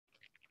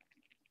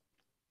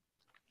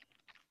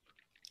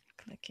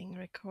Clicking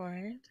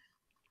record.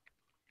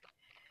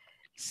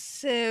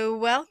 So,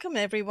 welcome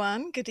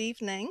everyone. Good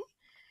evening.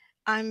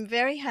 I'm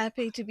very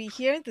happy to be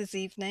here this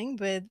evening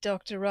with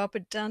Dr.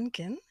 Robert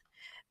Duncan.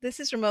 This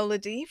is Romola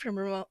D from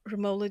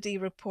Romola D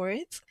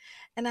Reports,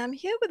 and I'm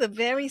here with a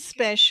very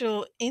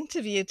special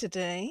interview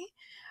today.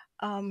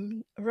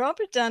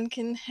 Robert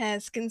Duncan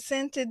has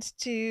consented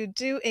to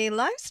do a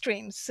live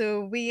stream,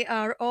 so we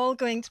are all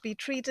going to be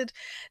treated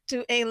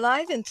to a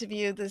live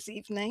interview this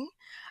evening.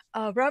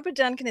 Robert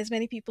Duncan, as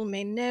many people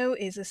may know,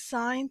 is a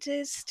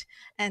scientist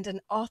and an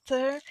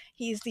author.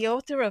 He is the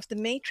author of The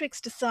Matrix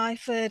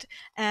Deciphered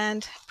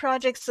and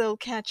Project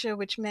Soulcatcher,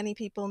 which many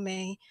people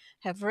may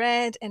have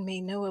read and may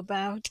know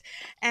about.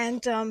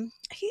 And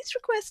he's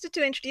requested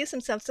to introduce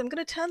himself, so I'm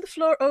going to turn the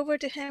floor over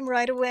to him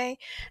right away.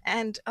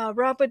 And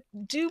Robert,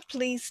 do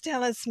please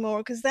tell us more,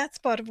 because that's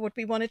part of what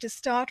we wanted to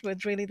start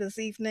with really this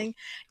evening,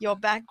 your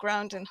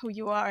background and who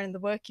you are and the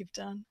work you've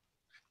done.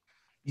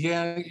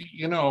 Yeah,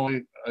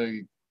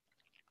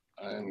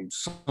 I'm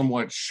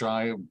somewhat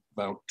shy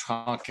about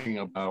talking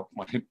about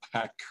my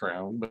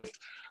background, but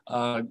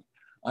I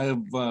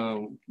have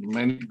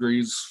many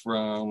degrees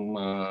from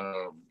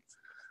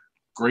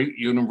great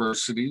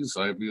universities,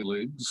 Ivy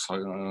Leagues,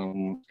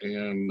 and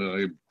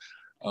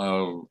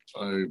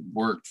I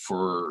worked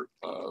for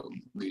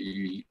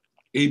the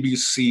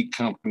ABC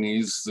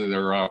companies that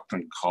are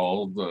often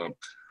called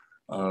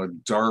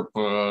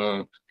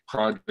DARPA,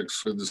 projects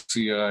for the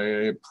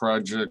CIA,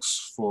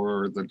 projects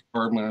for the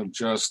Department of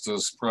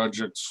Justice,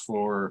 projects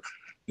for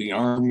the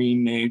Army,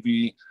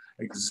 Navy.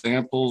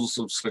 Examples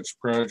of such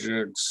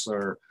projects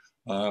are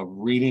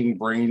reading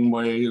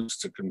brainwaves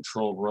to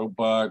control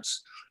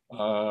robots.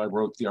 I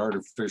wrote the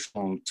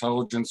artificial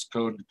intelligence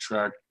code to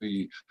track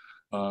the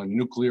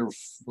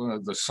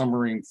the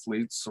submarine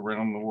fleets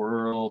around the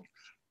world,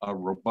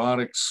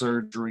 robotic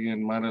surgery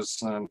in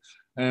medicine,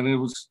 and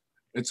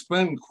it's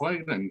been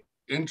quite an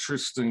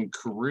interesting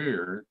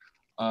career,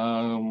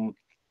 and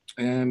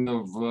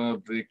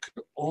they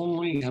could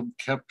only have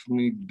kept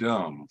me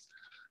dumb,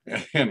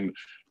 and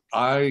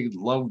I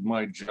loved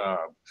my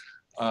job,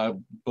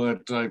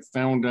 but I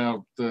found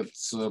out that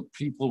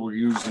people were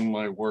using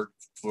my work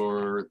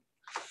for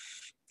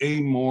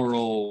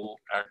amoral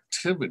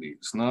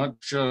activities, not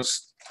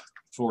just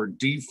for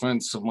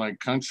defense of my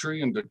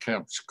country and to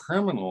capture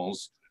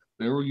criminals.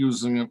 They were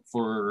using it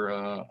for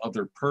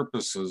other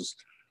purposes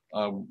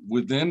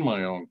within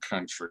my own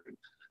country.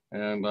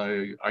 And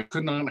I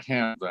could not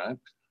have that.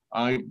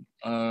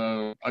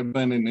 I've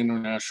been an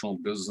international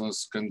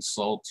business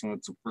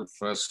consultant, a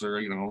professor,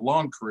 a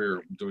long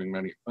career doing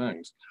many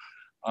things.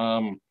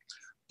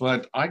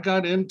 But I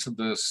got into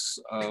this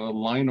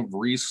line of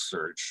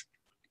research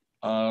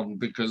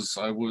because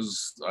I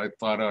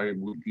thought I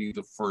would be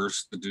the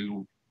first to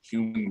do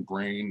human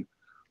brain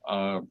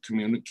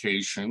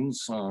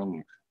communications.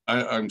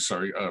 I'm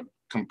sorry,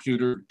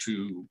 computer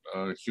to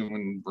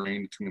human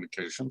brain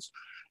communications.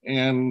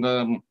 And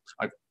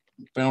I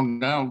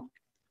found out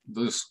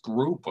this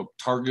group of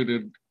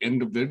targeted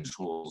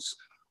individuals,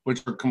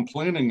 which are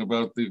complaining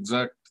about the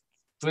exact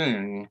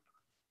thing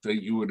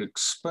that you would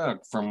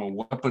expect from a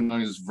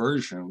weaponized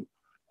version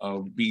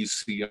of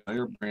BCI,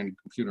 or brain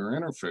computer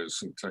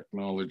interfacing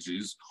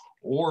technologies,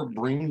 or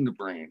brain to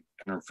brain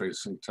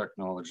interfacing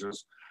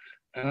technologies.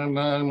 And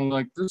I'm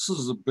like, this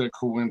is a bit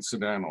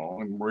coincidental,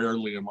 and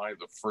rarely am I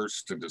the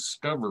first to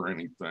discover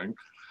anything.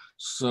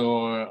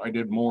 So I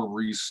did more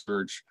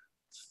research,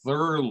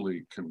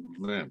 thoroughly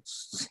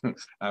convinced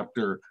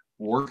after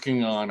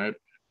working on it,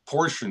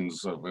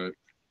 portions of it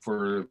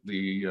for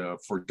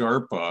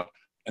DARPA,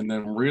 and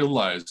then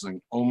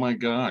realizing, oh my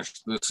gosh,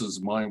 this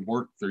is my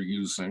work they're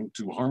using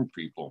to harm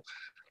people.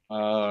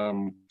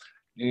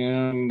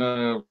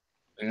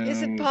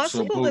 Is it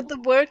possible that the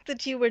work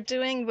that you were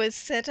doing was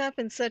set up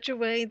in such a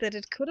way that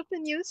it could have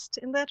been used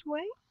in that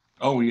way?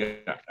 Oh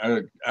yeah,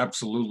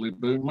 absolutely.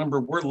 But remember,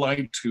 we're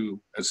lied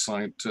to as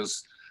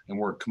scientists, and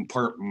we're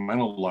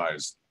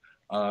compartmentalized.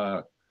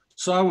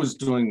 So I was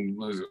doing,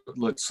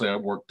 let's say I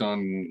worked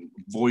on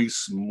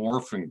voice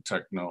morphing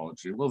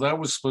technology. Well, that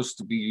was supposed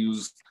to be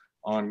used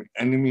on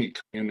enemy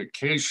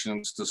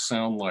communications to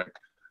sound like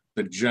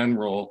the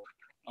general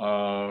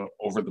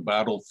over the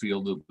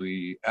battlefield of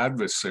the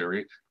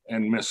adversary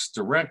and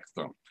misdirect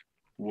them.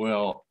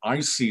 Well,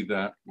 I see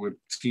that with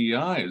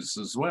TIs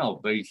as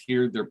well. They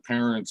hear their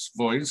parents'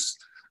 voice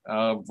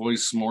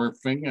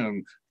morphing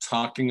and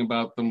talking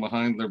about them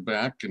behind their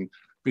back and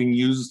being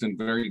used in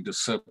very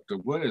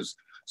deceptive ways.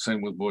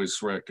 Same with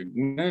voice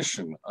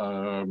recognition.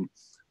 So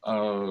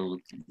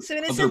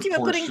in a sense, you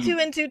were putting two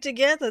and two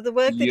together. The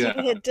work that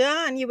you had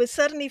done, you were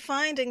suddenly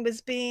finding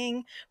was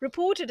being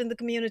reported in the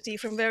community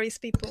from various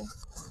people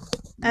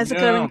as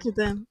occurring to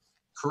them.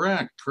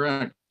 Correct.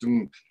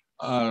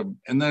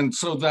 And then,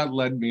 so that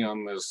led me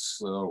on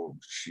this,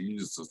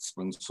 it's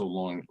been so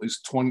long, at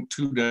least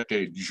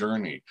 22-decade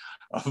journey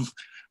of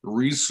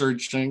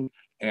researching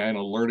and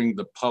alerting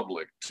the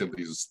public to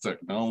these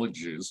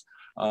technologies.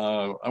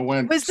 I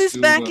went Was this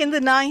back to, in the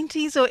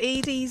 90s or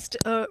 80s,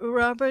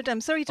 Robert?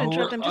 I'm sorry to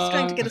interrupt. I'm just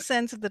trying to get a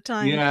sense of the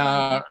time frame.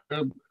 yeah,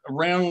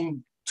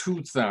 around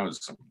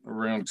 2000,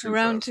 around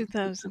Around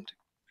 2000. 2000.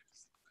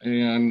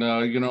 And,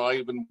 I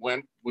even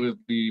went with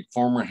the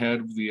former head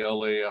of the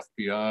LA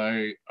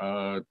FBI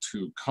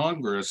to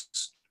Congress,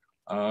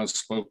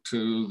 spoke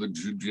to the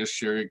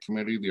Judiciary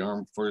Committee, the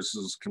Armed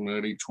Forces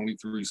Committee,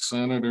 23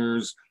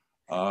 senators,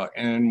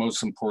 and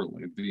most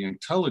importantly, the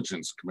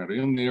Intelligence Committee,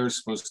 and they are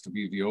supposed to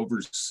be the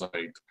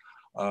oversight.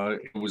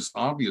 It was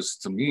obvious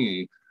to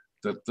me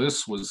that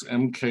this was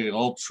MK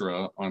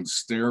Ultra on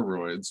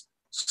steroids,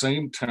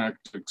 same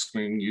tactics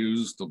being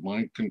used, the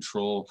mind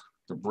control,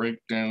 the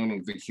breakdown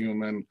of the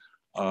human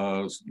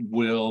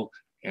will,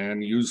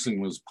 and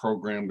using was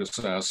programmed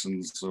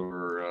assassins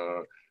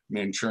or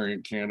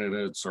Manchurian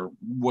candidates or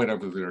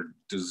whatever their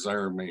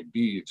desire may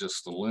be,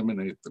 just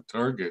eliminate the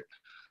target.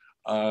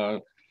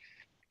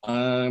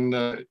 And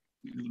the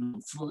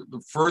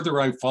further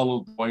I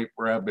followed White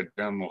Rabbit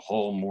down the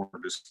hole, more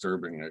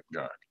disturbing it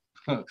got.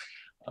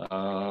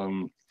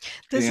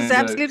 This is and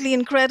absolutely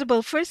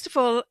incredible. First of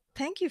all,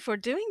 thank you for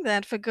doing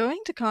that, for going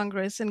to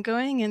Congress and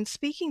going and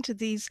speaking to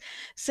these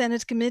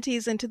Senate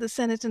committees and to the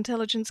Senate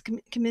Intelligence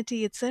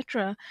Committee,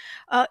 etc.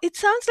 It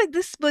sounds like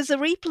this was a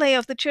replay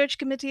of the Church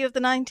Committee of the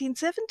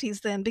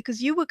 1970s then,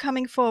 because you were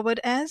coming forward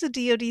as a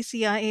DoD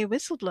CIA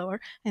whistleblower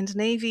and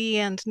Navy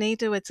and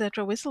NATO,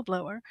 etc.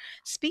 whistleblower.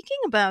 Speaking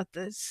about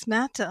this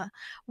matter,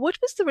 what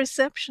was the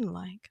reception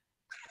like?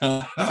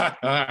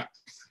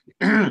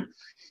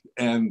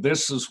 And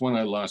this is when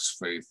I lost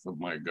faith of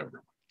my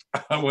government.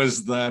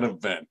 Was that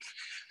event.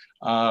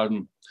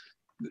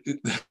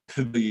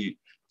 The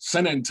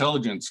Senate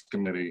Intelligence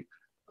Committee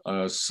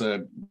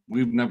said,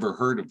 we've never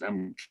heard of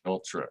MK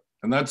Ultra.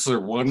 And that's their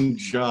one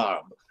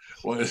job,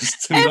 was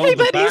to know the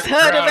Everybody's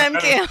heard of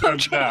background. MK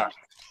Ultra.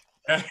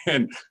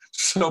 And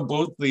so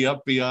both the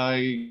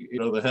FBI,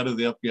 the head of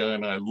the FBI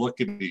and I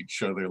look at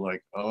each other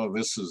like, oh,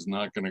 this is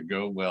not going to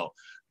go well.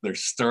 They're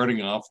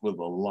starting off with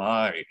a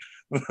lie.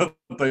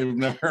 They've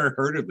never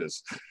heard of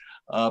this.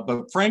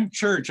 But Frank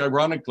Church,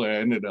 ironically, I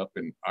ended up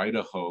in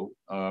Idaho.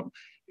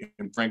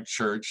 In Frank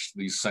Church,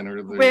 the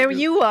senator. Where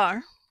you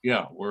are.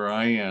 Yeah, where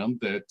I am,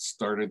 that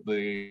started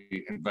the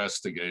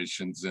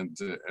investigations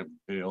into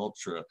MK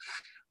Ultra.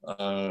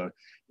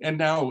 And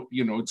now,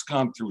 it's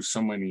gone through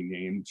so many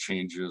name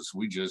changes.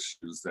 We just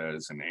use that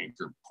as an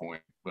anchor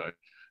point. But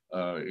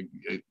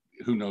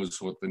who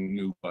knows what the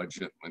new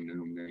budget and the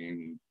new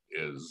name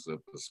is at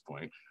this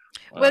point.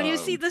 Well, you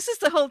see, this is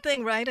the whole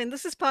thing, right? And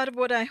this is part of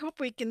what I hope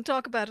we can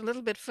talk about a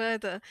little bit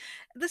further.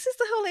 This is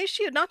the whole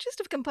issue, not just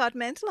of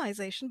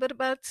compartmentalization, but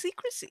about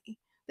secrecy.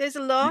 There's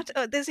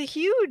a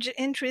huge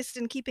interest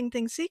in keeping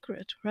things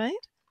secret,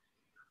 right?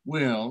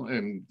 Well,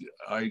 and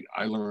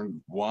I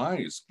learned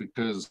wise,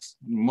 because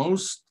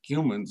most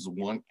humans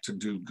want to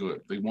do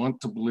good. They want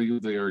to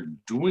believe they are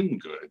doing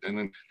good. And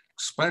then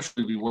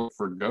especially if you work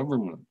for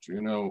government,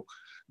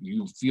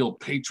 you feel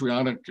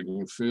patriotic and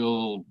you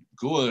feel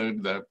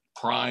good, that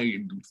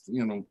pride,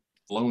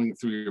 flowing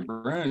through your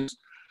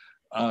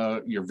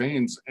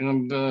veins.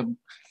 And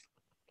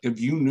if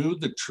you knew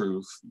the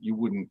truth, you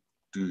wouldn't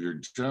do your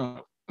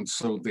job. And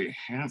so they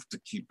have to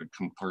keep it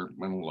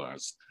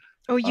compartmentalized.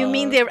 Oh, you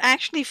mean they're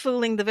actually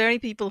fooling the very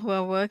people who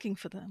are working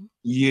for them?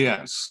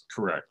 Yes,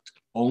 correct.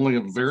 Only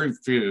a very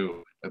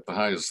few at the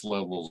highest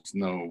levels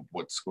know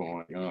what's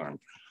going on.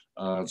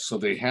 So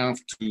they have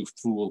to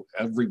fool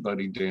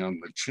everybody down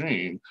the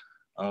chain,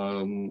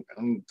 and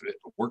it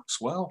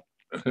works well.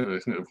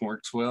 It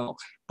works well.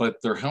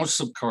 But their house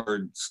of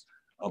cards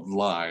of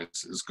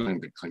lies is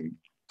going to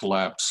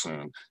collapse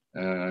soon,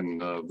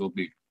 and there'll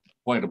be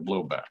quite a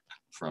blowback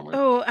from it.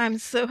 Oh, I'm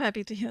so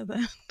happy to hear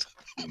that.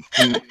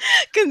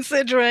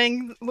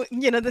 Considering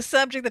the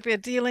subject that we're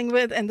dealing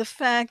with, and the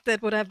fact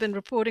that what I've been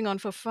reporting on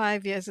for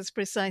 5 years is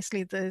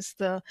precisely this,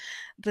 the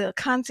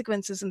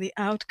consequences and the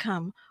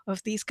outcome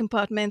of these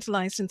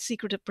compartmentalized and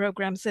secretive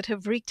programs that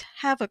have wreaked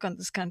havoc on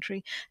this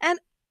country and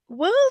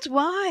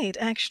worldwide,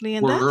 actually.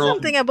 And that's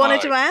something I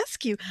wanted to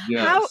ask you.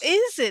 Yes. How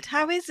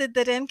is it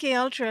that MK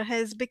Ultra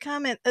has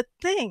become a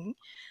thing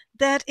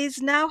that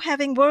is now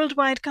having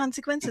worldwide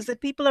consequences, that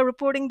people are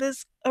reporting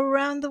this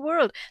around the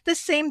world? The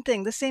same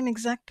thing, the same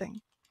exact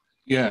thing.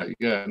 Yeah.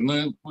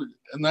 And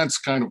that's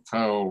kind of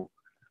how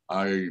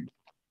I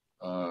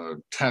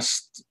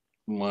test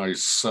my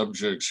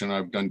subjects. And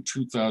I've done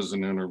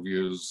 2,000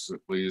 interviews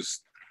at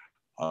least,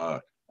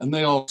 and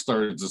they all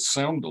started to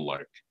sound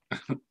alike.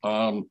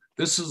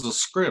 This is a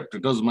script.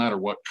 It doesn't matter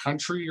what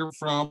country you're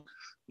from,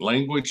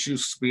 language you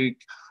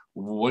speak,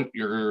 what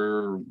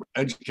your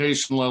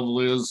education level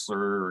is,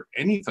 or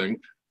anything.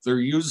 They're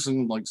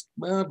using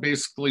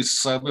basically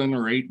 7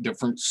 or 8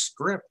 different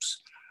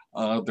scripts.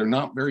 They're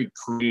not very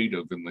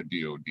creative in the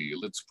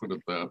DoD. Let's put it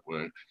that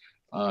way.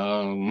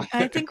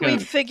 I think we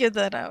figured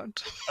that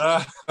out.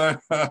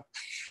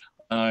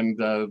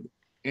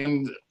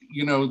 And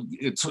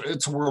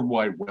it's a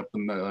worldwide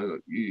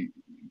weapon.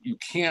 You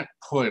can't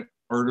put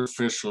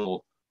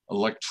artificial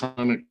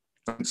electronic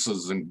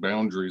fences and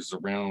boundaries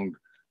around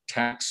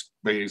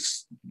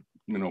tax-based,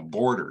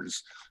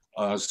 borders.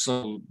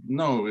 So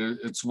no,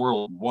 it's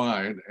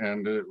worldwide,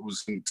 and it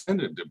was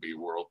intended to be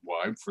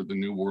worldwide for the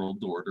New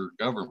World Order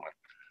government.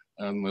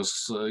 And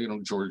this,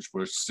 George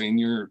Bush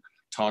Sr.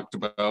 talked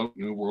about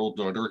New World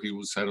Order. He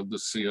was head of the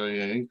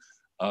CIA.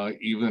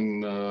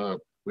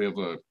 We have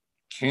a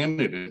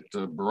candidate,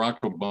 Barack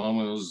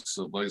Obama's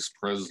Vice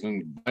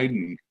President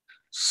Biden,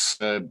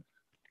 said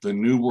the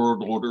New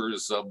World Order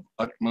is of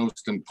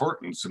utmost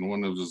importance in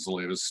one of his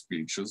latest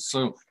speeches.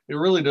 So it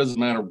really doesn't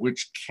matter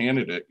which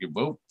candidate you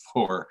vote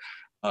for.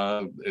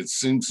 It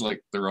seems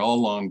like they're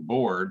all on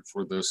board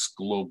for this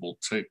global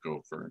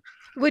takeover.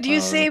 Would you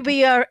say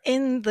we are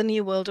in the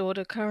New World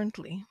Order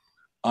currently?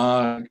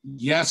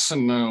 Yes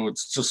and no.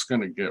 It's just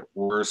going to get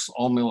worse.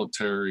 All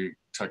military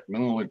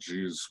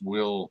technologies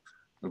will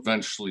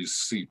eventually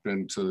seep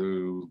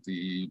into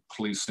the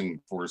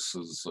policing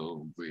forces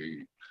of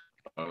the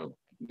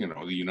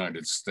the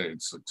United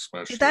States,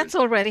 especially. That's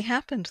already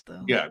happened,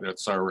 though. Yeah,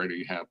 that's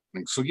already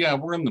happening. So yeah,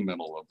 we're in the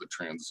middle of the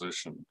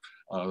transition.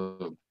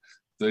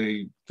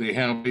 They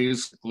have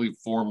basically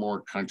 4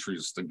 more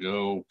countries to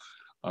go: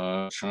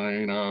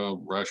 China,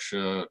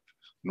 Russia,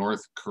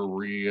 North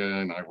Korea,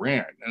 and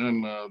Iran,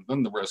 and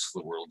then the rest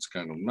of the world's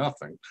kind of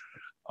nothing.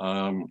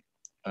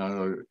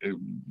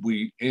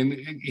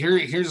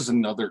 Here's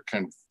another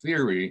kind of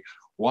theory.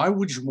 Why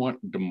would you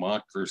want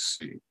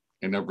democracy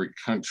in every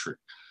country?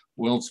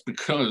 Well, it's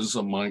because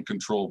of mind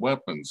control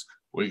weapons.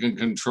 We can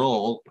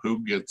control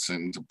who gets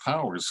into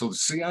power. So the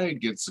CIA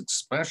gets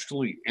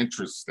especially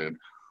interested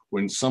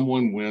when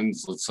someone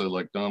wins, let's say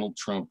like Donald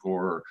Trump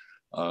or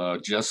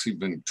Jesse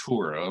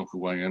Ventura,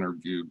 who I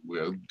interviewed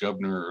with,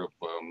 governor of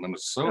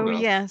Minnesota. Oh,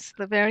 yes,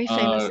 the very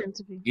famous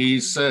interview. He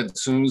said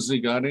as soon as he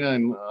got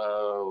in,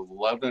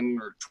 11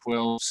 or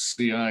 12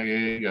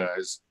 CIA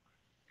guys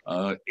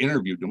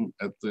interviewed him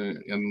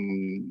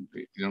in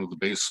the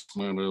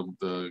basement of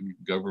the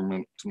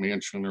government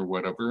mansion or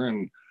whatever,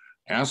 and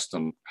asked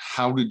him,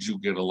 "How did you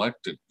get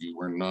elected? You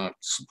were not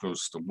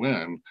supposed to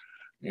win."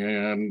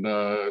 And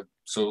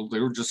so they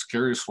were just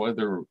curious why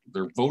their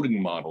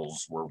voting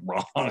models were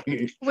wrong.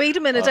 Wait a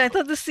minute, I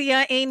thought the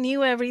CIA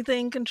knew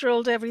everything,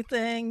 controlled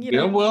everything.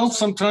 Yeah, well,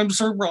 sometimes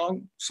they're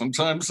wrong.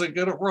 Sometimes they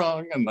get it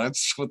wrong, and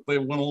that's what they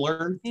want to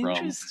learn from.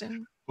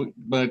 Interesting.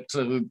 But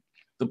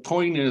the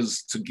point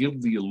is to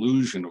give the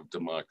illusion of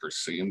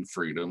democracy and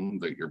freedom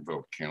that your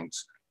vote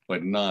counts,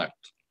 but not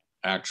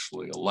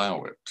actually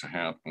allow it to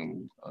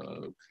happen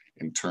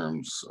in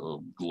terms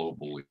of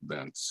global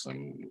events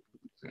and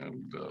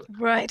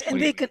right. And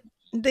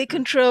they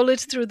control it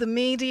through the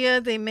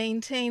media. They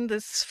maintain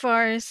this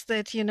farce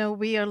that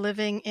we are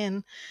living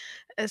in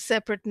a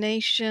separate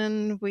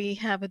nation, we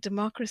have a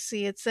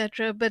democracy,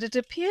 etc. But it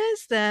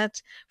appears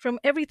that from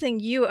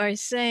everything you are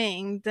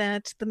saying,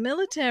 that the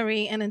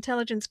military and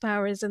intelligence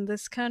powers in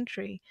this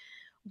country,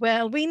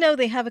 well, we know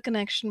they have a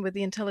connection with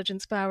the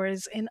intelligence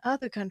powers in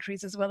other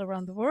countries as well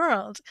around the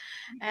world.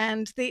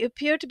 And they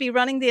appear to be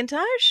running the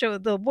entire show,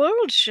 the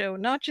world show,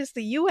 not just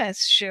the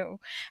US show.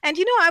 And,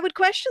 I would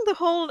question the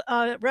whole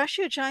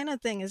Russia-China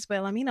thing as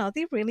well. I mean, are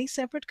they really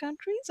separate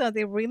countries? Are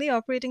they really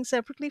operating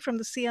separately from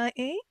the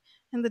CIA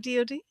and the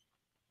DoD?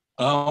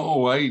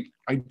 Oh, I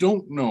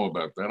don't know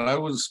about that. I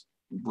was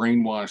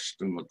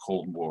brainwashed in the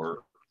Cold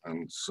War,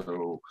 and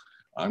so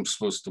I'm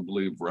supposed to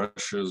believe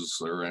Russia's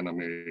their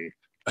enemy.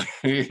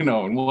 And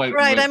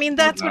right. I mean,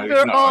 that's what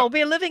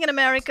we're living in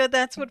America.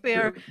 That's what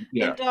we're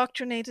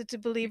indoctrinated to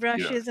believe.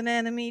 Russia is an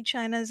enemy.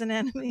 China is an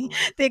enemy.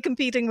 They're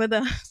competing with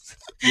us.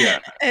 Yeah.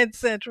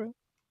 Etc.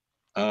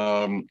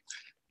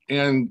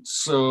 And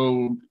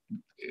so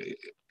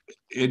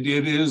it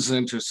is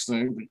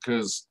interesting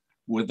because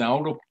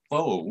without a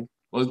foe,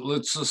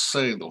 let's just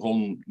say the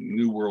whole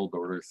New World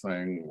Order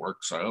thing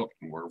works out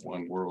and we're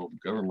one world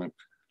government.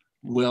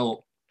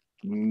 Well,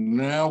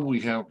 now we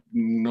have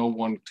no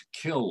one to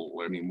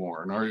kill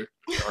anymore, and our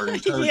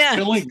entire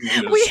killing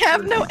is we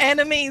have no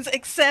enemies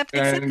except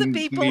the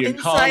people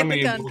inside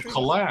the country. Will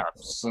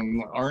collapse,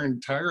 and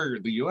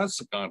the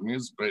U.S. economy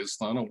is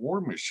based on a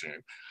war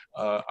machine.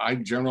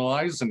 President General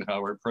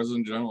Eisenhower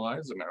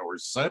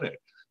said it.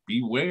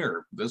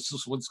 Beware, this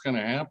is what's going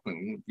to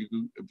happen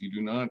if you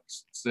do not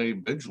stay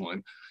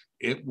vigilant.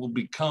 It will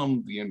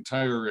become the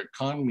entire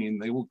economy,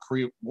 and they will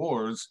create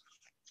wars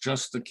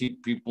just to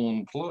keep people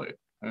employed.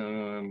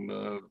 And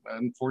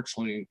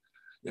unfortunately,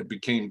 it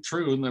became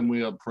true. And then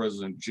we have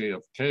President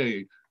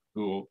JFK,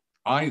 who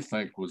I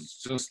think was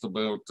just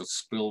about to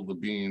spill the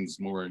beans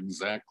more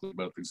exactly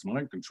about these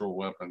mind control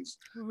weapons.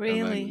 Really?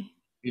 And then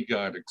he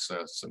got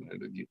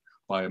assassinated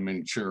by a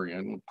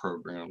Manchurian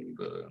programmed,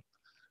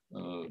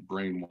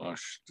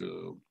 brainwashed,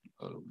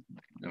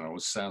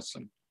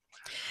 assassin.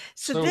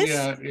 So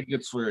it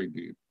gets very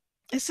deep.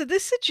 So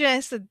this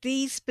suggests that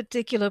these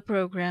particular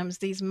programs,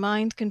 these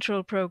mind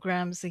control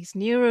programs, these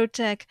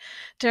neurotech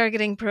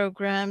targeting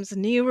programs,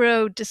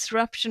 neuro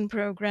disruption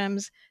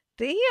programs,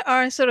 they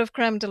are sort of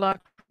creme de la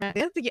creme.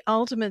 They're the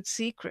ultimate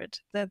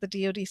secret that the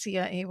DoD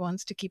CIA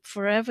wants to keep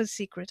forever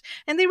secret.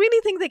 And they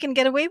really think they can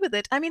get away with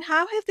it. I mean,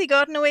 how have they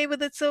gotten away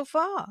with it so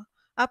far?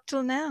 up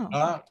till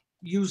now?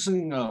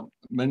 Using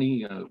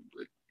many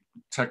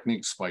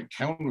techniques by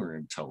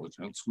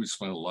counterintelligence. We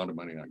spend a lot of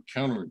money on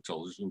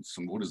counterintelligence.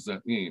 And what does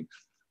that mean?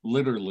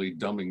 Literally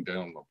dumbing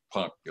down the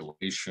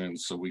population.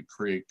 So we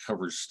create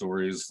cover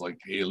stories like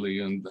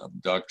alien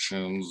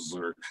abductions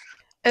or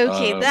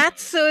Okay, uh,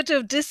 that's sort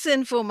of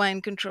disinfo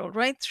mind control,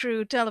 right?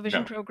 Through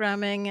television yeah,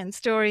 programming and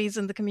stories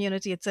in the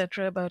community,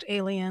 etc., about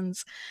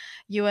aliens,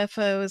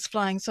 UFOs,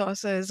 flying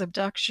saucers,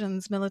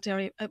 abductions,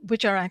 military,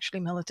 which are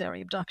actually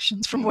military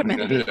abductions from what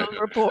many people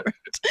report,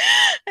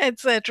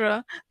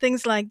 etc.,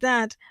 things like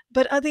that.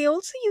 But are they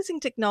also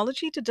using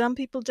technology to dumb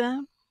people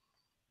down?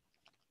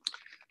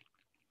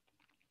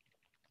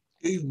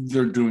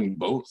 they're doing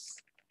both.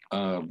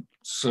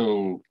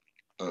 So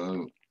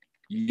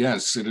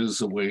yes, it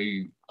is a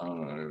way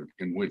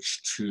in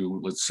which to,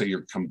 let's say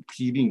you're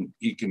competing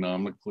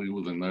economically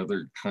with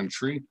another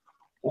country,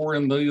 or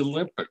in the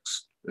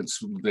Olympics.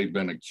 They've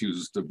been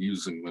accused of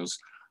using this.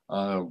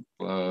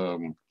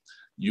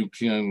 You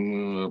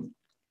can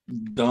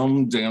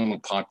dumb down the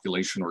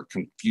population or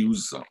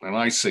confuse them. And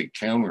I say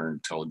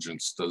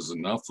counterintelligence does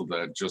enough of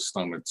that just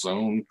on its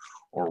own,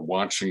 or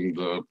watching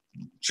the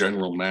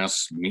general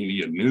mass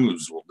media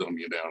news will dumb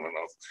you down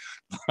enough.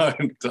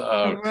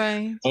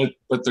 Right.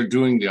 But they're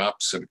doing the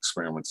opposite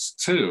experiments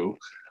too.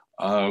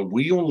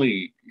 We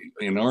only,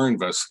 in our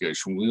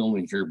investigation, we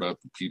only hear about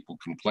the people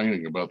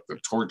complaining about the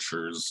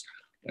tortures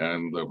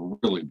and the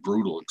really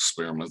brutal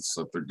experiments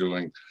that they're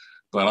doing.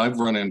 But I've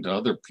run into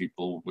other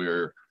people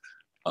where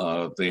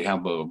they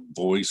have a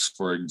voice,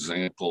 for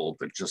example,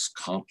 that just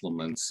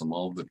compliments them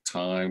all the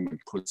time and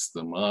puts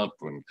them up,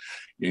 and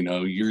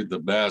you're the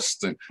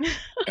best. And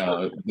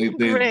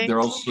Great.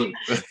 they're also,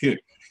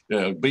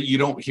 but you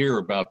don't hear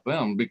about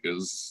them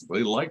because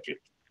they like it.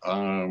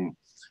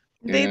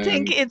 They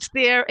think And it's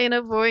their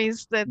inner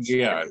voice that's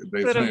yeah,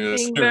 they sort of think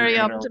that's being their very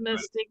inner.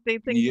 optimistic. They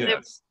think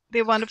Yes,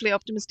 they're wonderfully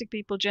optimistic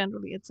people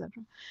generally, etc.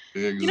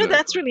 That's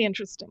exactly. really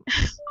interesting.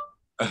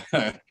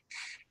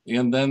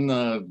 And then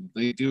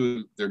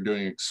they're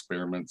doing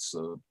experiments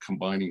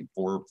combining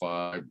 4 or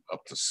 5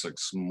 up to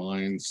 6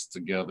 minds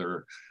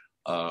together,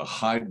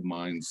 hive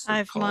minds they're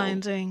Hive called.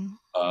 minding.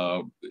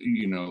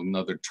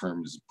 Another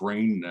term is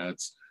brain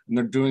nets, and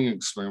they're doing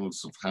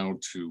experiments of how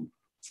to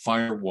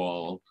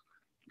firewall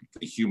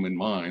the human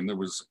mind. There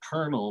was a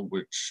colonel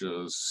which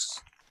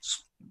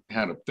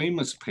had a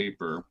famous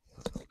paper.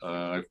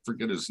 I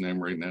forget his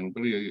name right now,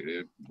 but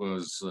it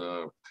was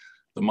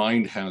the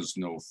mind has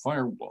no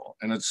firewall,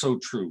 and it's so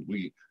true.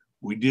 We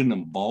didn't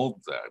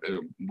evolve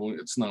that.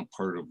 It's not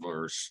part of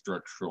our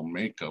structural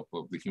makeup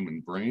of the human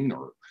brain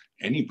or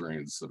any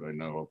brains that I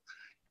know of,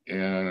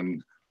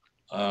 and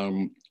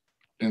um,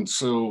 and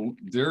so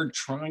they're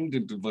trying to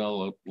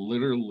develop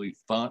literally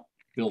thought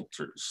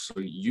filters, so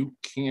you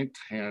can't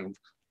have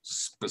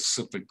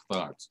specific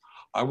thoughts.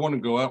 I want to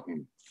go out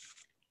and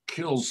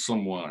kill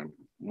someone.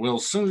 Well,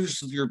 as soon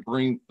as your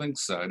brain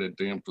thinks that, it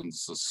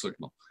dampens the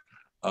signal.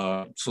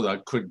 So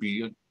that could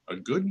be a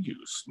good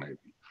use, maybe.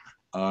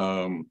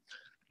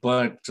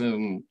 But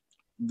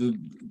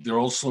they're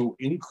also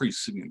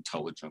increasing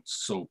intelligence.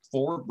 So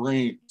 4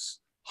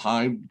 brains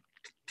hive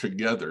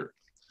together,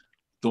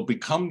 they'll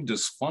become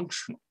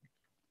dysfunctional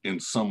in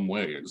some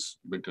ways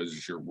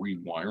because you're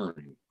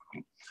rewiring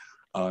them.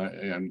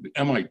 And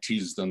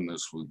MIT's done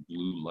this with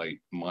blue light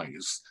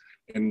mice,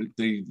 and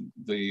they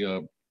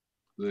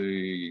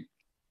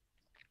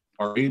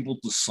are able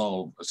to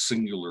solve a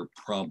singular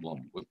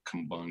problem with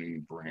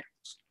combining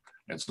brains.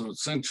 And so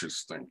it's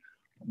interesting.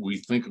 We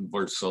think of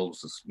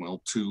ourselves as,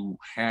 well, 2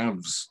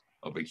 halves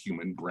of a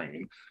human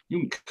brain.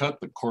 You can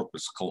cut the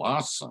corpus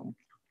callosum,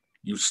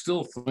 you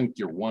still think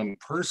you're one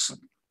person.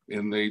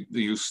 And they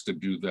used to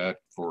do that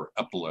for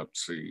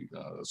epilepsy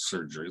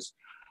surgeries.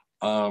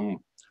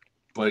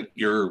 But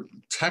you're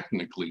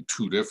technically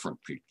 2 different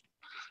people.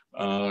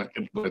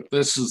 But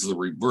this is the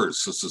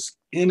reverse. This is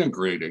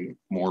integrating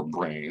more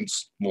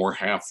brains, more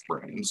half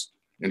brains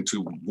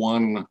into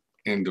one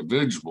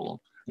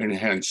individual, and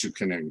hence you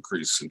can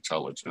increase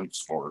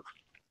intelligence for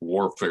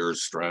warfare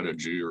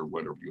strategy or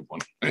whatever you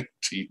want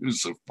to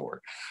use it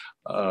for.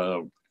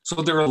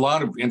 So there are a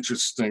lot of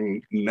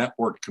interesting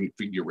network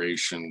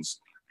configurations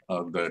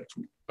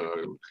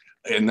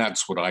and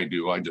that's what I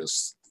do. I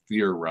just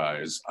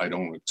theorize. I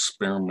don't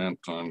experiment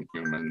on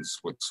humans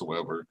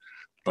whatsoever,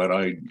 but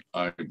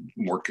I'm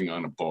working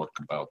on a book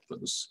about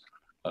this.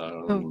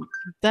 Oh, Um,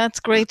 that's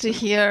great to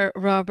hear,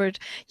 Robert.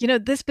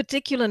 This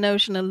particular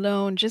notion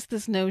alone, just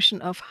this notion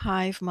of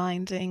hive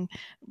minding,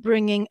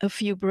 bringing a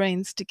few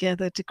brains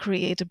together to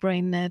create a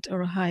brain net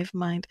or a hive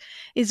mind,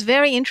 is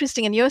very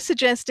interesting. And you're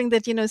suggesting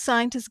that,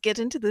 scientists get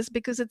into this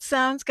because it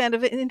sounds kind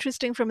of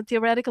interesting from a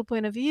theoretical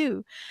point of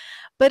view.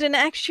 But in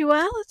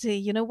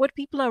actuality, what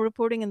people are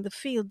reporting in the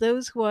field,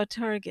 those who are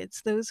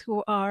targets, those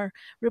who are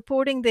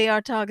reporting they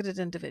are targeted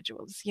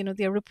individuals,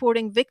 they're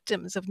reporting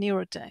victims of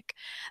neurotech.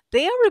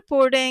 They are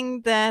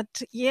reporting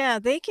that, yeah,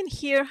 they can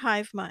hear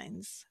hive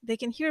minds. They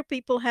can hear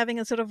people having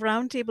a sort of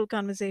roundtable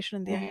conversation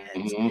in their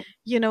heads,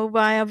 mhm.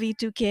 via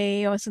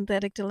V2K or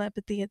synthetic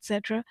telepathy,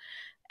 etc.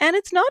 And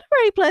it's not a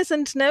very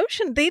pleasant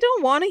notion. They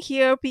don't want to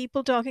hear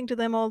people talking to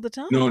them all the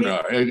time. No,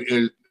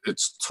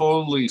 it's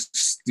totally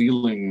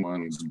stealing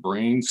one's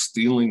brain,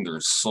 stealing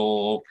their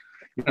soul.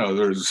 You know,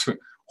 there's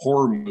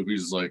horror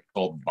movies like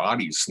called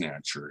Body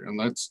Snatcher, and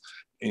that's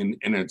in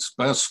its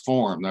best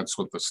form. That's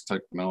what this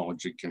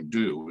technology can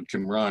do. It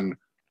can run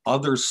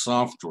other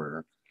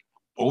software,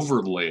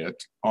 overlay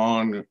it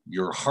on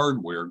your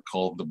hardware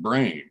called the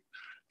brain.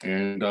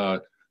 And,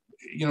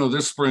 you know,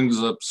 this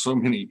brings up so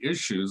many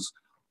issues.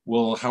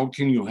 Well, how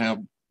can you have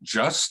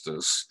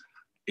justice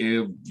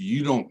if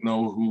you don't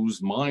know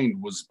whose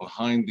mind was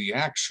behind the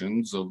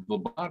actions of the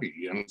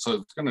body? And so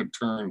it's going to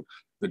turn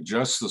the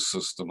justice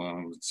system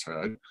on its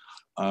head.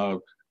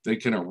 They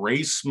can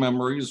erase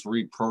memories,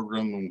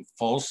 reprogram them with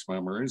false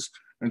memories.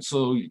 And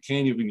so you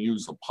can't even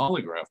use a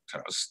polygraph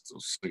test to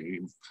see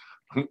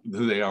who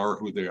they are,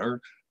 who they are.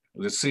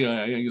 The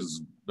CIA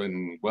has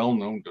been well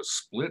known to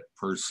split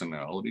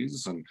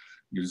personalities and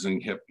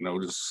using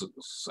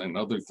hypnosis and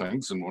other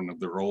things. And one of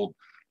their old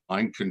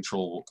mind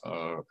control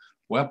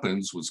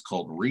weapons was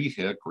called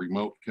REHIC,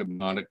 remote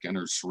hypnotic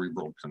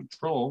intercerebral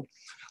control.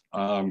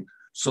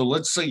 So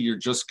let's say you're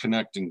just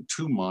connecting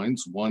two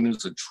minds. One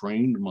is a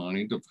trained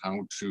mind of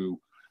how to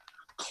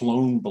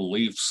clone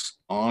beliefs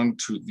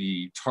onto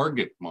the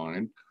target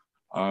mind.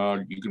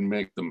 You can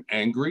make them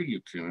angry.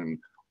 You can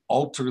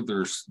alter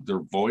their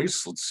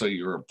voice. Let's say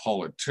you're a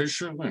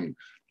politician and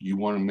you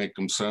want to make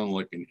them sound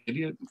like an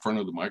idiot in front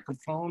of the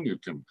microphone. You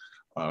can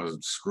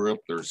screw up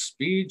their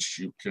speech.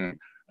 You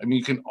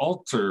can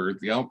alter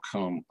the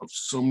outcome of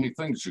so many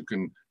things. You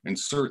can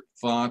insert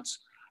thoughts,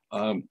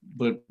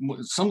 but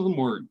some of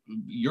them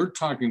you're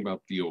talking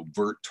about the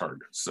overt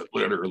targets that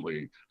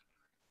literally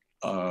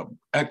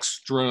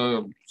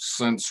extra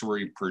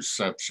sensory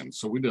perception.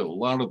 So we did a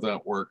lot of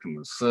that work in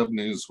the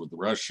 70s with the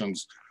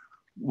Russians.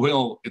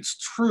 Well, it's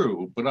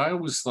true, but I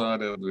always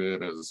thought of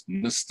it as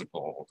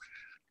mystical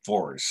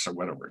force or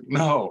whatever.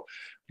 No,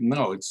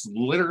 it's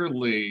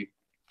literally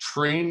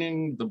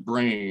training the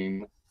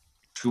brain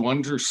to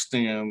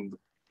understand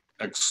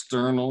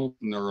external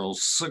neural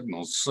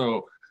signals.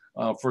 So,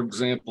 for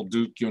example,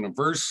 Duke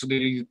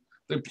University,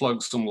 they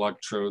plugged some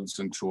electrodes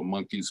into a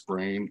monkey's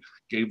brain,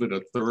 gave it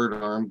a third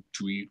arm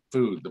to eat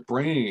food. The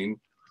brain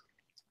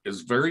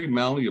is very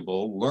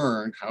malleable,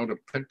 learned how to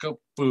pick up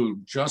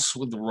food just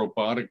with the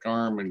robotic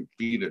arm and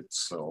feed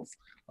itself.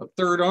 A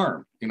third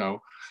arm, you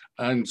know.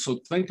 And so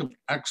think of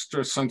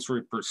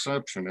extrasensory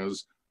perception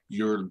as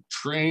you're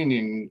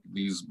training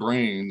these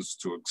brains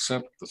to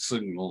accept the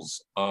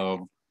signals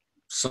of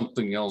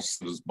something else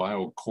that is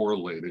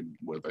biocorrelated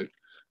with it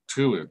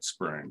to its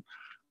brain.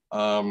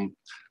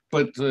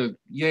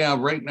 Yeah,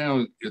 right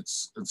now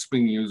it's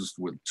being used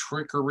with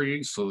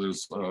trickery. So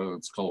there's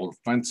it's called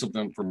offensive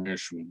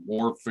information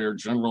warfare,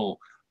 general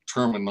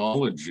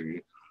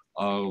terminology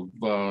of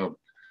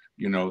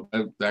you know,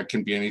 that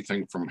can be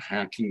anything from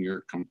hacking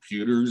your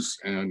computers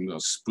and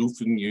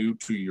spoofing you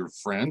to your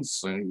friends,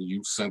 saying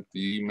you sent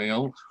the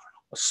email,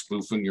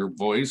 spoofing your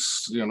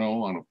voice, you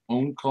know, on a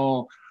phone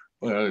call.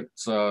 But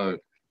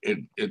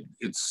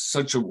it's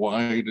such a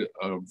wide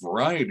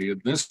variety.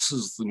 And this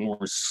is the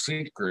more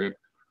secret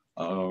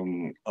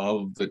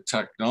of the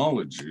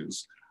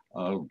technologies,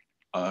 and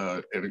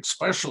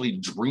especially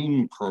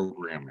dream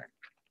programming.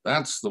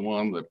 That's the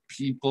one that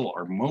people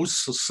are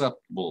most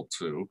susceptible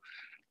to.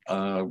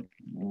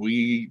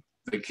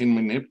 They can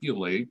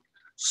manipulate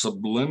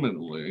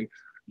subliminally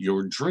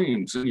your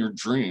dreams, and your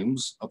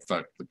dreams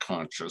affect the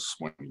conscious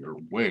when you're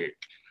awake.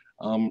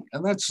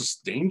 And that's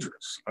just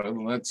dangerous.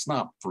 That's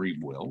not free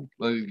will.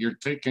 You're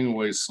taking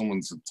away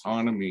someone's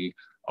autonomy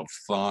of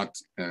thought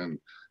and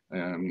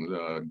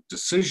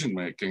decision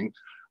making.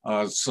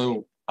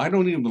 So I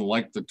don't even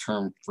like the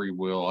term free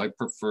will. I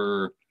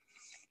prefer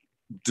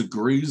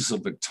degrees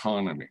of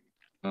autonomy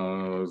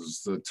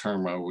is the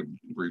term I would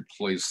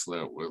replace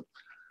that with.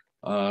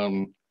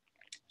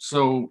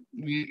 So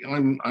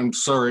I'm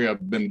sorry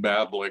I've been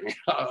babbling.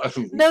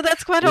 No,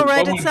 that's quite all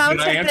right. It Did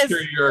sounds I like answer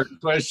there's your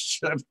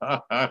question?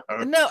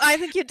 No, I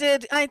think you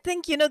did. I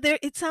think, there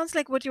it sounds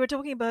like what you were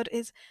talking about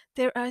is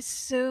there are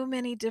so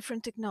many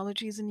different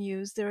technologies in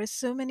use. There are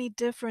so many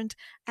different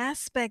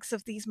aspects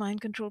of these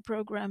mind control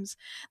programs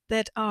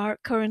that are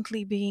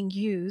currently being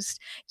used.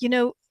 You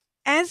know,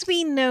 as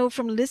we know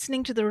from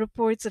listening to the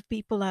reports of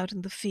people out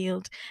in the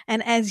field,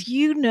 and as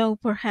you know,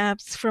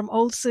 perhaps from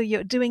also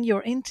your doing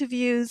your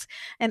interviews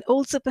and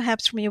also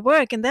perhaps from your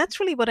work, and that's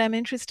really what I'm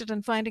interested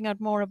in finding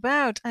out more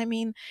about. I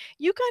mean,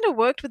 you kind of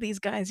worked with these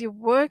guys. You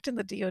worked in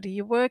the DoD,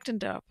 you worked in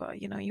DARPA,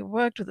 you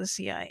worked with the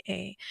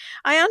CIA.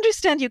 I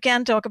understand you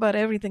can't talk about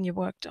everything you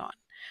worked on,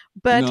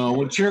 but No,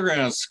 what you're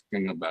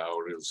asking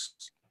about is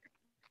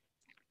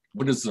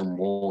what is their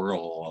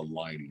moral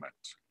alignment?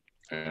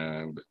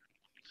 And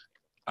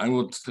I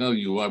will tell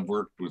you, I've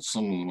worked with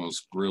some of the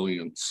most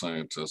brilliant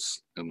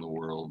scientists in the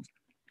world,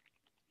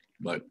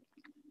 but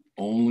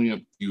only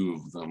a few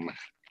of them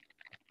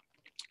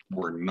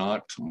were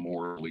not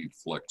morally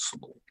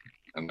flexible.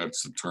 and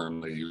that's the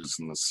term they use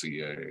in the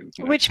CA.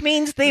 Which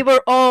means they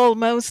were all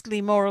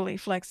mostly morally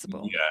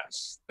flexible.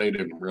 Yes, they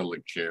didn't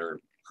really care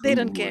They who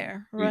didn't would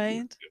care, be.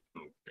 right?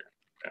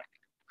 Yeah.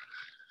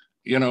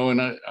 You know, and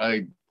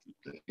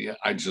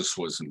I just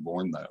wasn't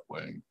born that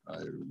way.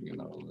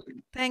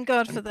 Thank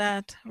God for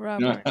that,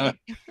 Robert.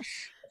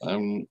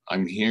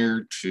 I'm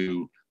here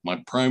to,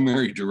 my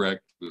primary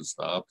directive is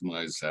to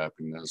optimize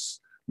happiness,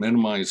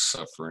 minimize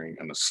suffering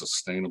in a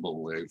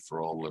sustainable way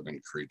for all living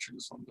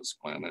creatures on this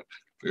planet.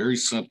 Very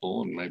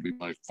simple, and maybe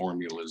my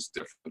formula is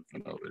different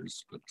than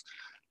others, but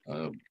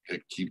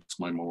it keeps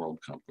my moral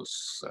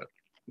compass set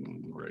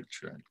in the right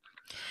track.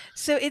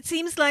 So it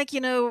seems like,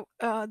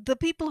 the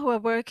people who are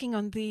working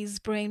on these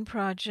brain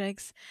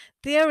projects,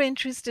 they're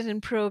interested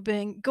in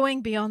probing,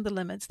 going beyond the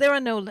limits. There are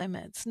no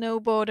limits, no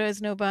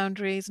borders, no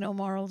boundaries, no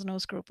morals, no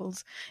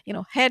scruples.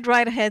 Head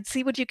right ahead,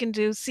 see what you can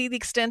do, see the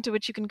extent to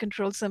which you can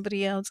control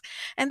somebody else.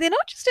 And they're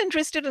not just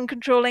interested in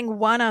controlling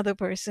one other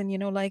person,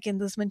 like in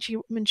this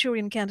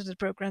Manchurian candidate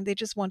program. They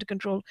just want to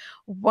control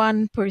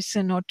one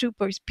person or two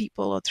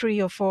people or three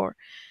or four.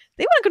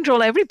 They want to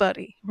control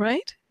everybody,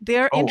 right?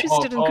 They're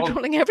interested in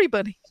controlling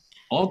everybody.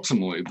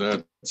 Ultimately,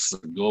 that's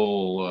the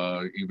goal.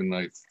 Even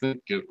I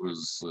think it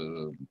was,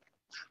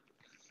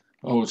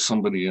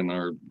 somebody in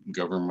our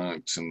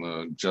government in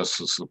the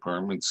Justice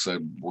Department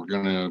said, we're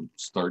going to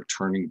start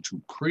turning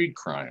to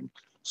pre-crime.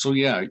 So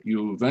yeah,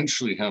 you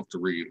eventually have to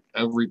read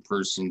every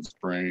person's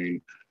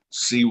brain,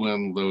 see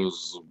when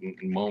those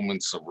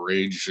moments of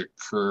rage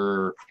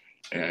occur,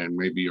 and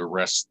maybe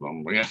arrest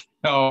them,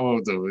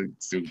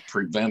 to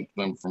prevent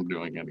them from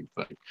doing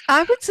anything.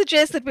 I would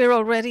suggest that we're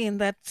already in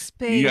that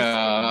space.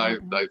 Yeah,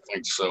 I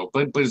think so.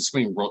 But it's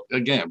being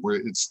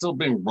it's still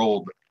being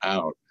rolled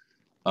out.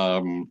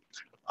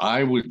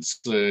 I would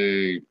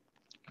say,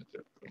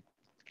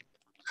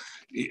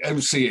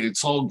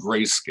 it's all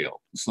grayscale.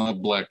 It's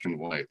not black and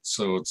white.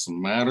 So it's a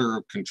matter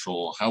of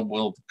control, how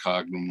well the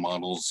cognitive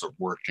models are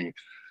working.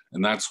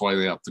 And that's why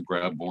they have to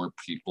grab more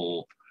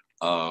people,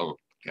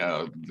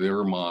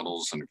 their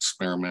models, and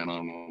experiment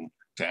on them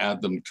to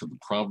add them to the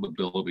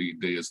probability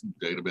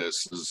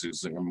databases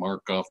using a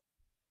Markov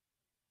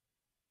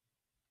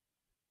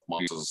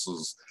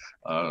models,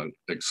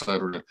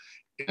 etc.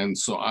 And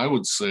so I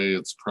would say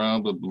it's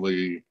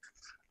probably,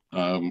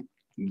 due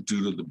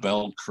to the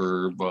bell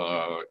curve,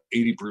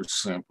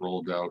 80%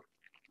 rolled out.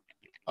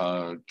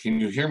 Can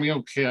you hear me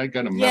okay? I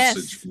got a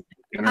message.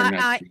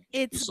 Internet.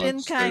 It's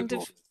been kind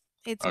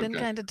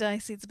of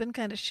dicey. It's been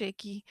kind of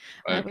shaky.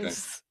 Okay.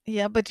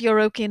 But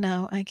you're okay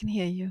now. I can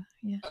hear you.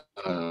 Yeah.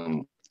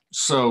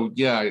 So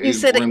yeah, you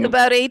said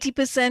about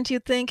 80% you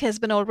think has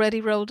been already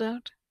rolled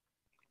out?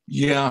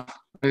 Yeah,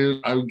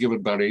 I would give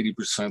it about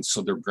 80%.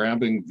 So they're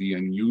grabbing the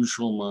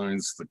unusual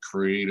minds, the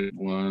creative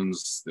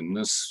ones, the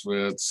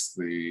misfits,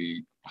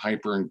 the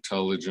hyper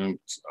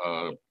intelligent.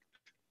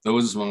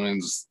 Those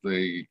minds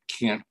they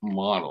can't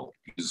model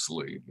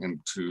easily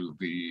into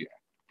the,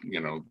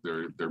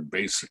 their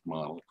basic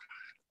model.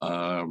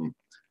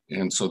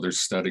 And so they're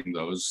studying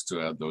those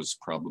to add those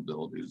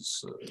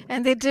probabilities.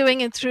 And they're doing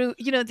it through,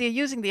 they're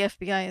using the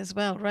FBI as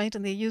well, right?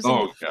 And they're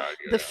using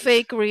the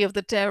fakery of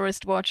the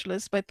terrorist watch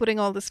list by putting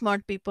all the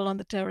smart people on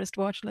the terrorist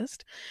watch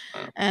list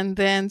and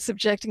then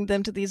subjecting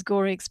them to these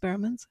gory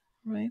experiments,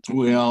 right?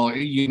 Well,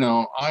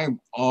 I'm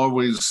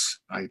always,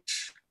 I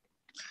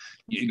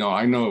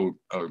know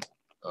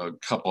a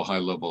couple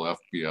high-level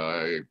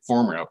FBI,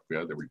 former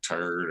FBI that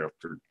retired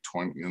after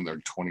their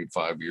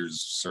 25 years of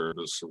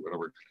service or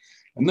whatever.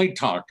 And they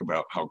talk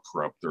about how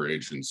corrupt their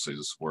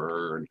agencies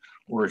were. And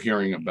we're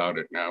hearing about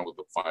it now with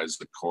the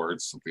FISA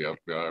courts, that the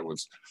FBI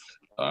was,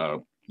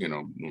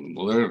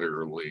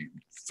 literally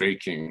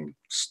faking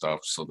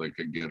stuff so they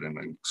could get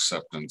an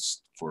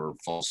acceptance for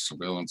false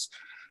surveillance.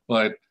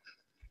 But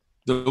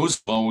those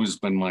have always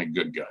been my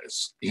good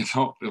guys. If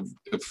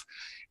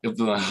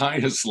the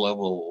highest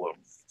level of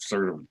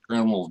sort of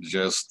criminal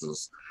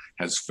justice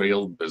has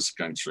failed this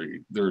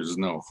country, there is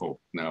no hope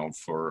now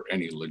for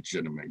any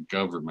legitimate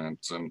government.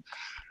 And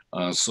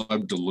so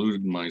I've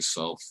deluded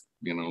myself,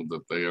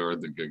 that they are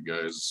the good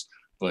guys,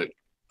 but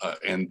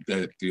and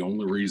that the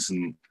only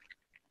reason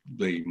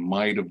they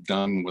might have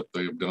done what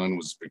they have done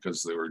was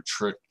because they were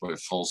tricked by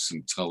false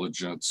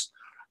intelligence,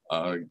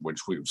 which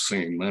we've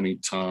seen many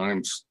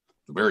times.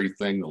 The very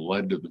thing that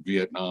led to the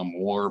Vietnam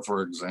War,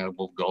 for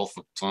example, Gulf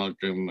of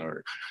Tonkin,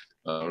 or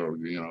a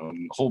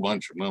whole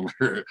bunch of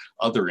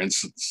other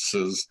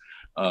instances.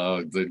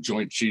 The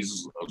Joint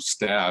Chiefs of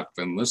Staff,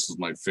 and this is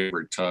my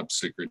favorite top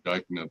secret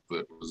document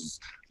that was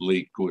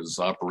leaked, was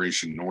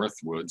Operation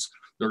Northwoods.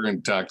 They're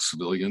going to attack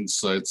civilian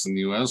sites in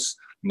the U.S.,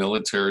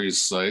 military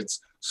sites,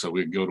 so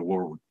we'd go to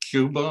war with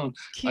Cuba.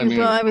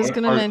 I was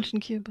going to mention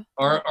Cuba.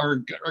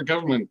 Our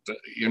government,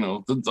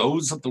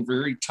 those at the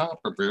very top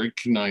are very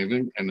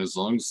conniving, and as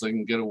long as they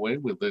can get away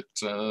with it,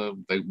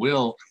 they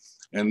will.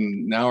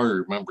 And now I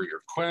remember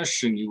your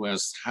question. You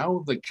asked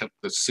how they kept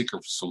this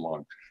secret for so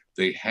long.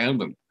 They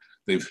haven't.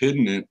 They've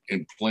hidden it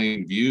in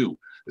plain view.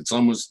 It's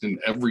almost in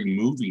every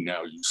movie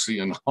now you see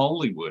in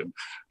Hollywood.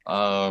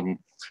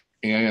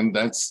 And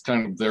that's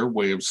kind of their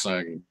way of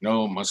saying,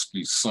 no, it must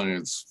be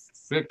science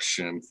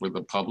fiction for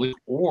the public,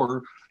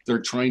 or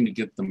they're trying to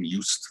get them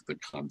used to the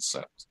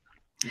concept.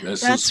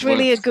 This That's is what,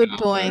 really a good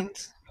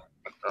point.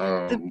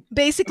 um,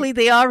 Basically,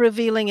 they are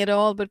revealing it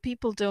all, but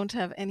people don't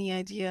have any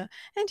idea.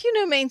 And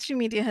mainstream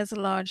media has a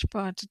large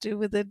part to do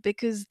with it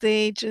because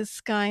they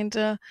just kind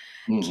of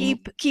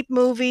mhm. keep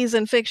movies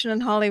and fiction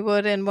and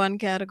Hollywood in one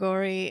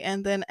category,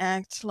 and then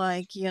act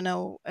like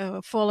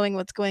following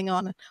what's going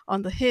on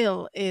the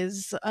Hill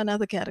is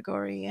another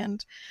category.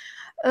 And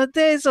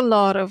there's a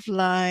lot of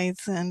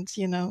lies and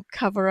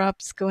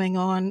cover-ups going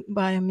on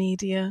by a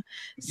media.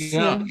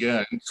 Yeah, So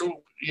yeah. And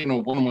so,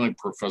 one of my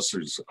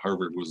professors at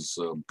Harvard was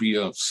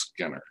B.F.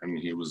 Skinner, and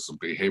he was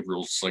a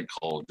behavioral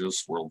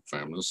psychologist, world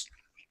famous.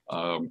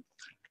 Um,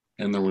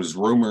 and there was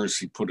rumors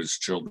he put his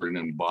children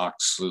in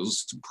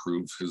boxes to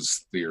prove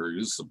his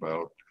theories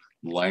about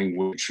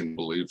language and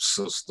belief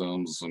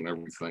systems and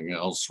everything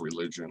else,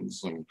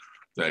 religions, and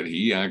that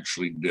he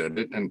actually did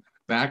it. And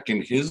back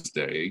in his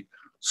day,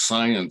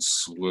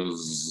 science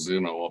was,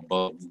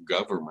 above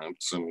government,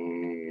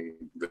 and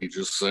they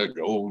just said,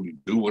 "Oh,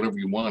 do whatever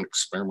you want,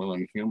 experiment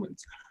on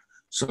humans."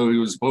 So he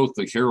was both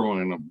a hero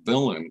and a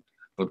villain.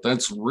 But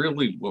that's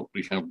really what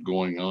we have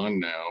going on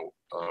now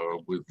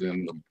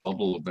within the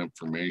bubble of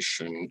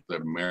information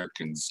that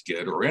Americans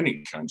get, or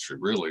any country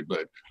really.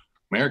 But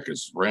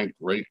America's ranked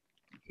right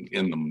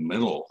in the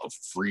middle of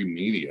free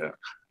media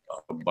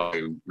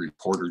by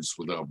Reporters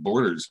Without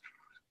Borders.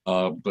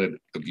 But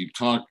if you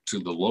talk to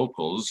the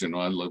locals,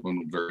 I live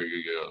in a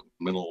very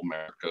middle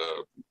America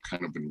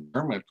kind of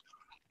environment.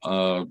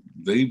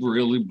 They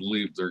really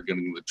believe they're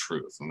getting the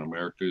truth, and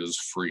America is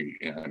free,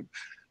 and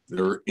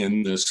they're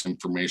in this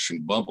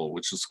information bubble,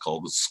 which is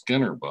called the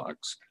Skinner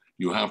box.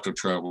 You have to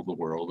travel the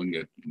world and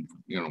get,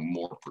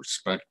 more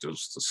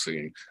perspectives to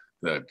see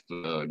that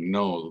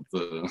no,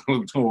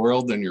 the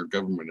world and your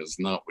government is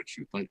not what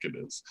you think it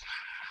is.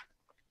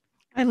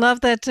 I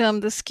love that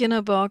the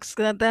Skinner box.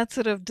 That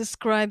sort of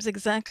describes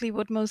exactly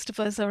what most of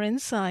us are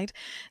inside,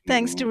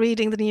 thanks to Mhm.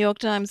 reading the New York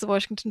Times, the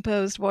Washington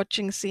Post,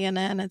 watching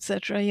CNN,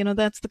 etc.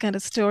 That's the kind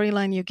of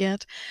storyline you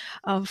get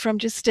from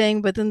just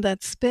staying within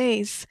that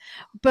space.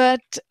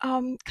 But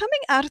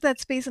coming out of that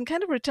space and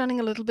kind of returning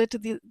a little bit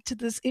to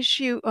this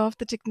issue of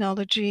the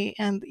technology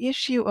and the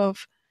issue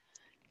of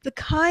the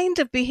kind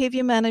of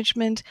behavior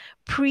management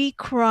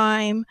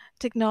pre-crime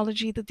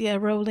technology that they are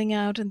rolling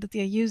out and that they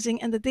are using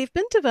and that they've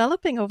been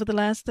developing over the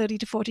last 30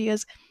 to 40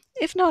 years,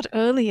 if not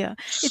earlier.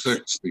 It's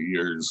 60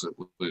 years at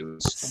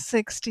least.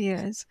 60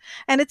 years.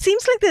 And it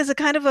seems like there's a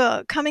kind of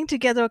a coming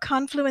together, a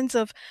confluence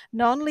of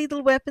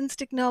non-lethal weapons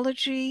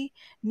technology,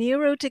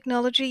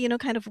 neurotechnology,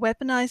 kind of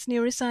weaponized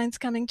neuroscience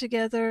coming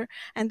together.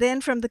 And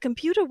then from the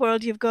computer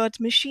world, you've got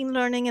machine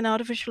learning and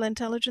artificial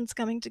intelligence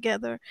coming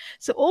together.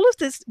 So all of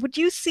this, would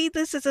you see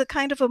this as a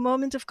kind of a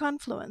moment of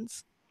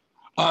confluence?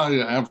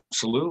 Yeah,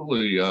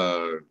 absolutely.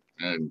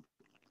 And,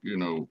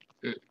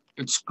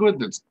 it's good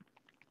that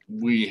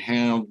we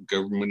have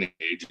government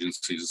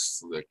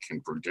agencies that can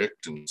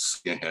predict and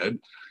see ahead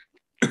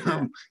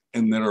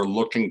and that are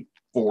looking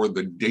for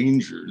the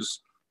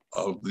dangers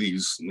of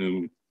these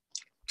new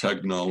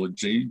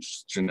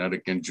technologies,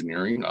 genetic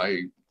engineering.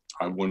 I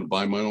want to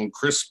buy my own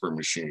CRISPR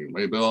machine.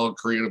 Maybe I'll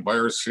create a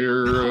virus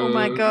here, Oh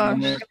my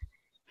gosh.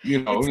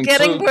 It's and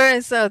getting so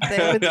worse out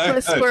there with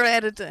CRISPR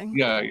editing.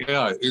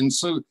 yeah. And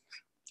so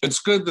it's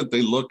good that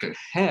they look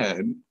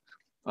ahead,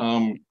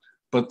 um,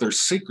 but their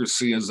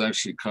secrecy has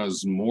actually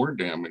caused more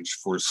damage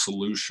for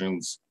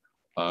solutions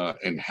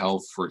and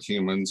health for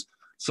humans.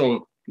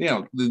 So,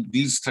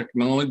 these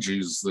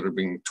technologies that are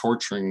being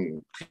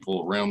torturing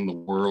people around the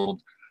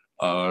world,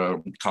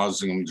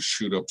 causing them to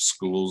shoot up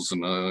schools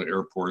and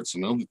airports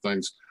and other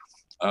things,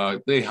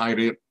 they hide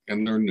it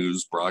in their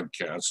news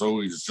broadcasts.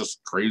 Oh, he's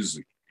just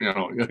crazy.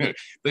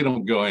 They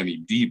don't go any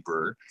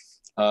deeper.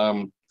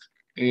 Um,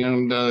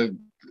 and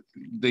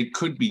they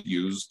could be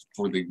used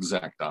for the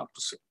exact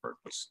opposite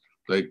purpose.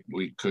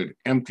 We could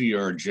empty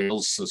our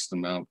jail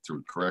system out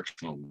through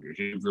correctional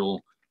behavioral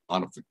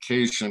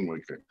modification.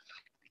 We could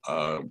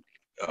uh,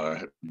 uh,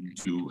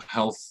 do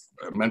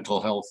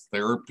mental health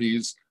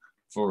therapies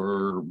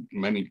for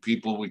many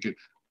people. We could,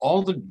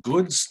 all the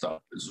good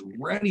stuff is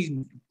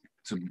ready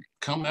to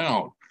come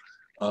out,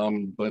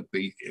 but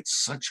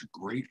it's such a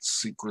great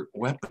secret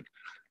weapon.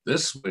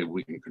 This way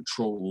we can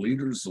control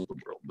leaders of the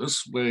world.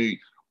 This way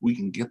we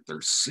can get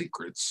their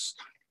secrets,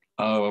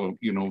 from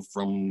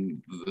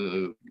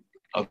the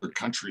other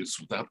countries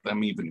without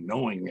them even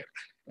knowing it.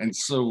 And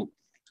so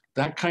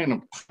that kind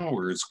of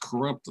power is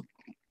corruptible.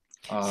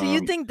 So you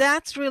Um, think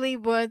that's really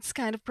what's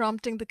kind of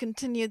prompting the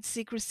continued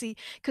secrecy?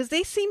 Because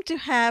they seem to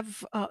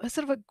have a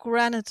sort of a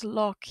granite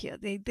lock here.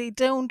 They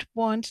don't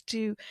want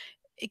to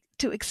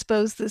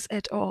expose this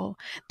at all.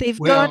 They've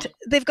got well,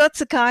 they've got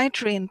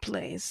psychiatry in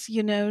place,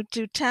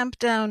 to tamp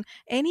down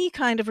any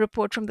kind of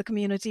report from the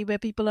community where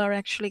people are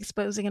actually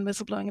exposing and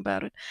whistleblowing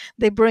about it.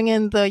 They bring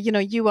in the,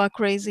 you are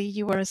crazy,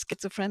 you are a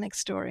schizophrenic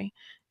story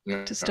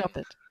yeah. to stop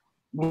it.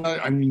 Well,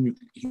 I mean,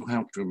 you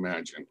have to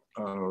imagine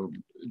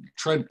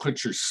try to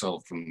put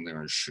yourself in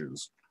their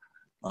shoes.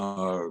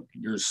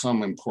 You're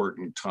some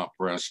important top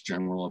brass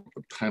general at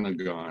the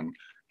Pentagon.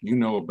 You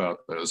know about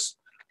this.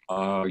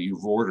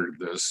 You've ordered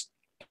this.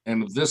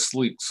 And if this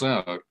leaks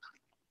out,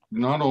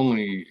 not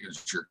only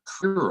is your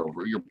career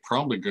over, you're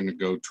probably going to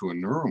go to a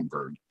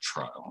Nuremberg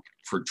trial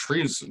for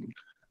treason.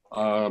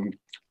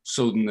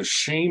 So in the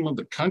shame of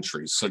the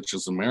country, such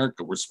as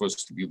America, we're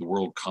supposed to be the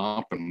world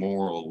cop and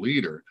moral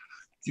leader.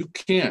 You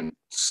can't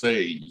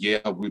say,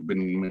 yeah, we've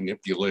been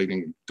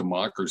manipulating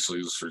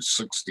democracies for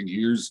 60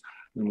 years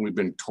and we've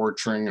been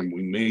torturing and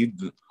we made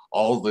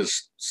all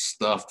this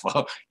stuff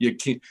up. You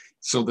can't.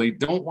 So they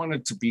don't want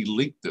it to be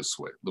leaked this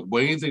way. The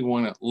way they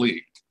want it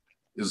leaked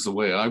is the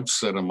way I've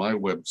said on my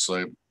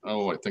website,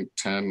 I think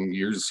 10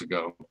 years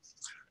ago.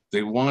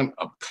 They want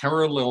a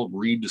parallel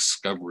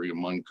rediscovery of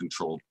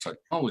mind-controlled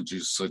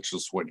technologies, such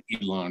as what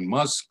Elon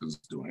Musk is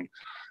doing.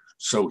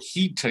 So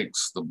he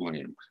takes the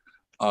blame.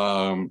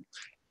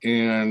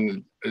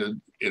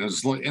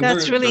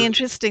 That's really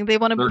interesting. They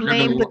want to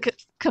blame the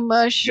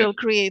commercial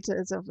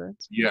creators of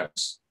it.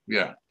 Yes,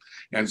 yeah.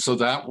 And so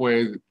that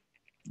way,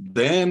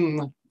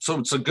 then, so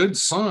it's a good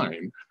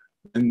sign.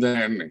 And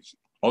then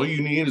all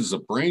you need is a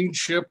brain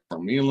chip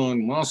from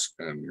Elon Musk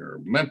and your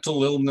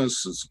mental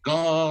illness is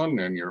gone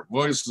and your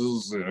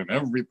voices and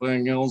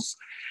everything else.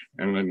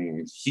 And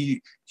then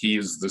he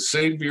is the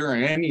savior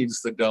and he's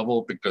the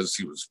devil because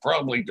he was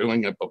probably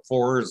doing it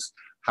before, is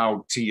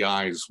how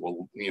TIs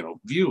will,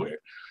 view it.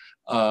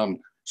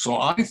 So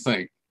I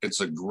think it's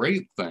a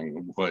great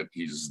thing what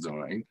he's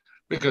doing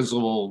because it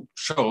will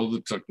show the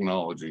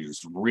technology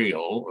is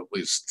real, at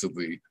least to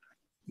the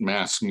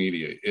mass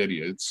media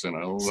idiots.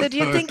 So do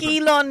you think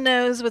Elon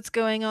knows what's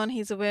going on?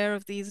 He's aware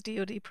of these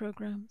DoD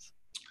programs?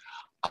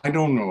 I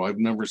don't know. I've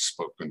never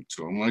spoken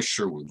to him. I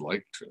sure would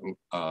like to.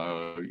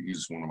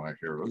 He's one of my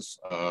heroes.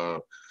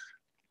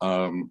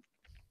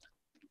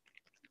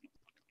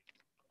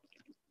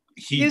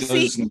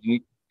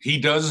 He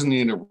does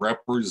need a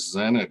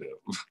representative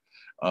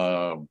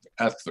of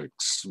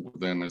ethics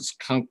within his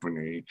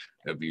company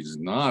if he's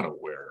not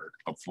aware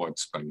of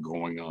what's been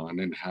going on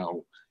and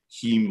how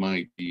he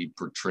might be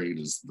portrayed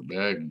as the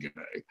bad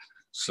guy.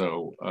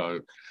 So,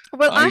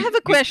 well, I have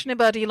a question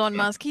about Elon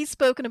Musk. He's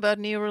spoken about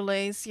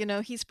Neuralace.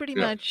 He's pretty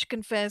much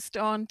confessed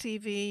on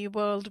TV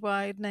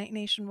worldwide,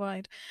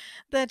 nationwide,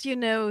 that,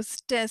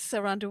 tests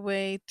are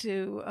underway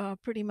to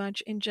pretty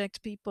much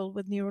inject people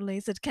with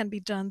Neuralace. It can be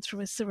done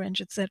through a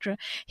syringe, etc.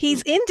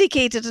 He's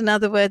indicated, in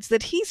other words,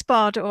 that he's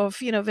part of,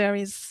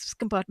 various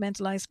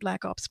compartmentalized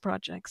black ops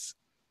projects.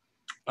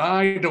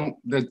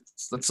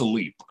 That's a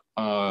leap.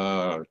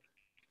 I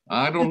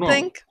don't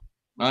know.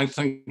 I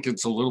think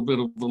it's a little bit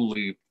of a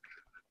leap.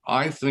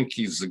 I think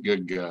he's a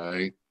good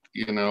guy,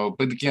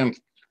 but again,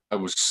 I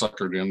was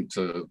suckered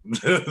into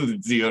the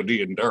DOD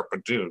and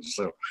DARPA too.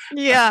 So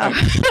yeah,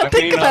 I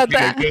may not be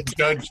a good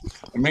judge.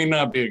 I may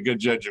not be a good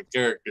judge of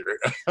character.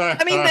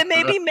 I mean, there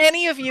may be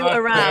many of you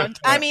around.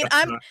 I mean,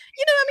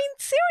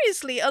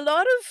 seriously, a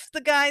lot of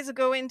the guys who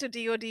go into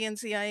DOD and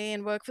CIA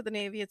and work for the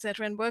Navy,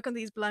 etc., and work on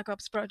these black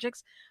ops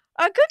projects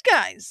are good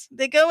guys.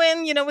 They go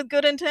in, with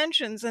good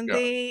intentions, and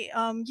they,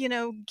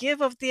 give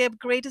of their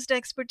greatest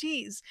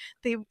expertise.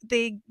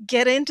 They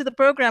get into the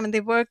program and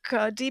they work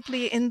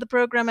deeply in the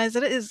program as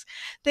it is.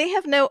 They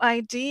have no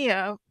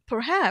idea,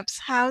 perhaps,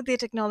 how their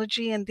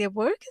technology and their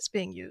work is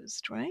being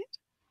used, right?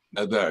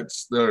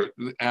 They're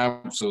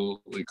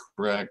absolutely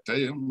correct.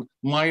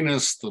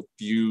 Minus the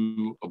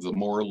few of the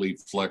morally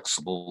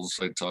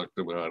flexibles I talked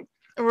about.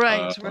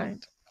 Right,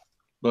 right.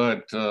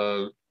 But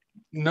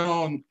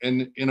no,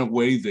 in a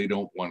way, they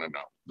don't want to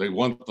know. They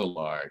want the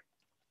lie.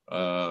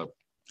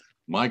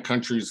 My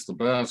country's the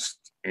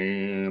best,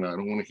 and I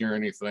don't want to hear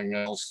anything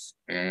else,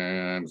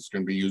 and it's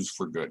going to be used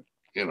for good.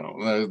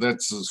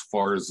 That's as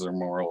far as their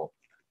moral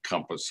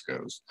compass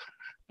goes.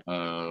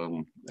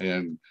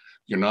 And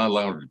you're not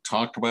allowed to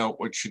talk about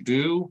what you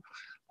do.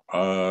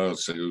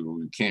 So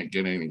you can't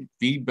get any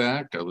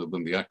feedback other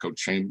than the echo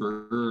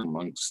chamber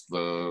amongst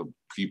the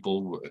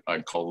people.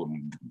 I call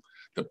them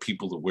the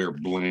people that wear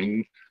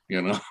bling,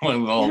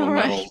 with all the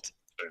metal.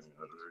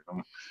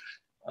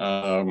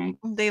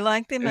 They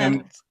like the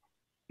metals.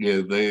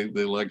 Yeah, they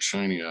like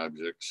shiny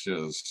objects,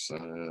 yes.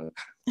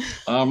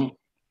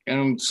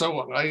 And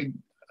so it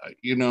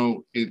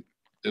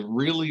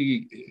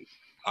really,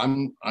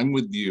 I'm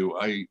with you.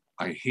 I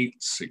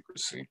hate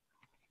secrecy.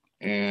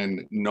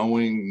 And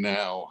knowing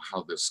now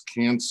how this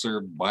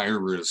cancer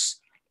virus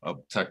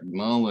of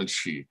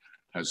technology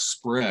has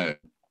spread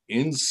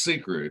in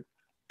secret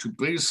to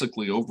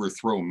basically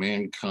overthrow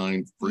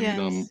mankind,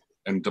 freedom,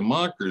 and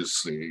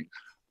democracy.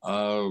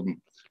 I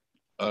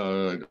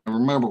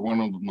remember one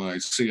of my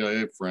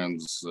CIA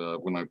friends,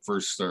 when I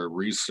first started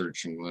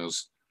researching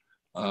this,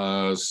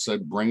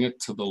 said, "Bring it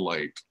to the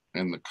light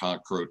and the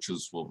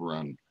cockroaches will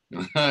run."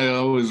 I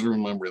always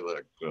remember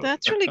that quote.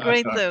 That's really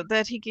great, though,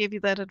 that he gave you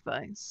that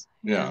advice.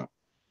 Yeah.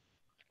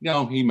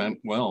 He meant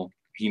well.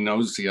 He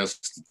knows he has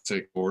to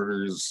take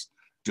orders,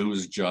 do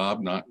his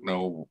job, not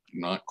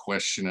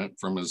question it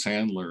from his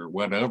handler or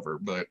whatever.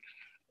 But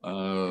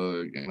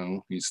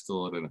he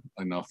still had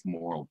enough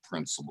moral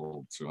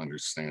principle to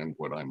understand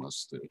what I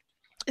must do.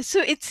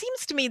 So it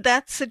seems to me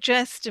that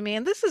suggests to me,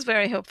 and this is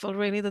very hopeful,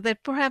 really,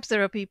 that perhaps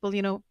there are people,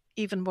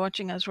 even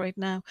watching us right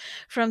now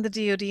from the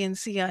DoD and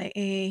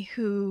CIA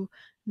who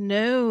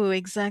know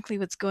exactly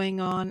what's going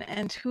on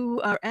and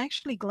who are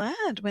actually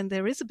glad when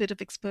there is a bit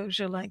of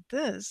exposure like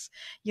this,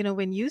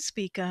 when you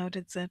speak out,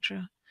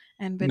 etc.,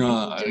 and when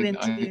No, people do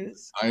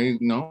interviews.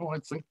 no, I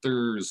think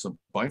there's a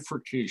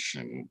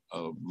bifurcation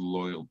of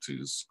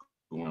loyalties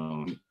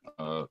going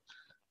on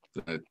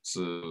that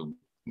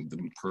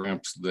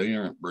perhaps they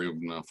aren't brave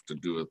enough to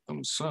do it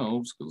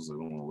themselves because they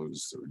don't want to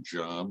lose their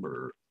job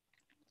or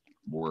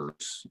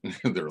worse,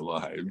 their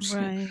lives.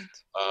 Right.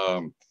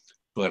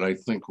 But I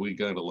think we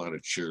got a lot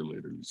of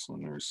cheerleaders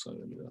on our side.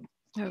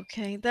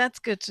 Okay, that's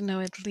good to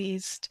know at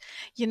least.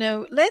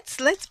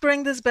 Let's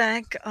bring this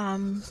back,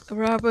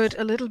 Robert,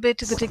 a little bit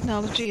to the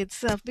technology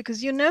itself,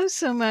 because you know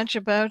so much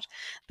about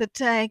the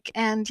tech.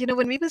 And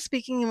when we were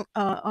speaking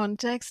on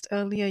text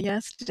earlier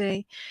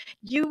yesterday,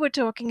 you were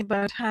talking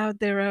about how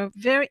there are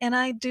and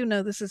I do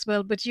know this as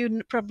well, but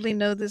you probably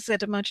know this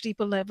at a much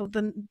deeper level,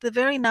 the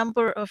very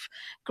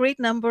great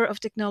number of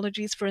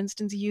technologies, for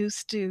instance,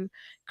 used to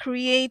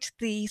create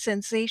the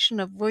sensation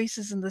of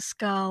voices in the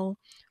skull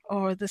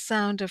or the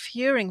sound of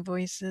hearing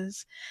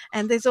voices.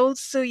 And there's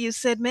also, you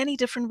said, many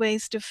different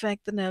ways to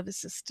affect the nervous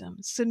system.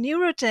 So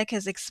neurotech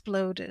has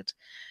exploded.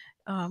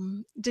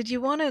 Did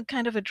you want to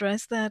kind of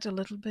address that a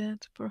little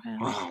bit, perhaps?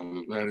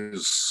 Wow, that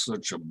is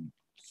such a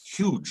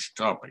huge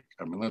topic.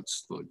 I mean,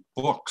 that's like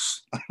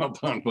books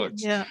upon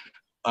books. Yeah.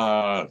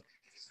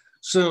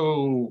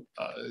 So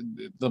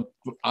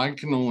I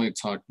can only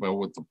talk about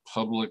what the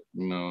public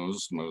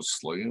knows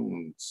mostly,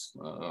 and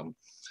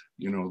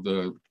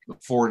the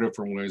 4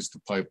 different ways to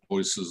pipe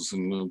voices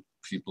into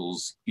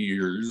people's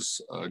ears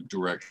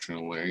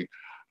directionally.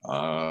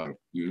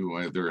 You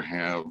either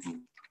have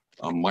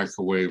a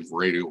microwave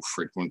radio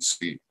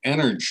frequency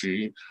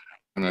energy,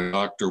 and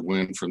Dr.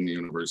 Wynn from the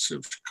University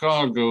of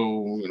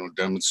Chicago,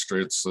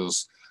 demonstrates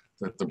this,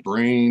 that the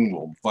brain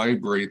will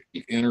vibrate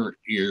the inner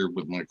ear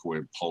with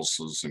microwave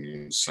pulses and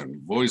you send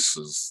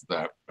voices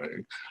that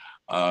way.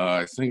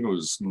 I think it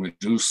was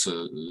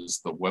Medusa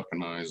is the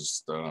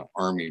weaponized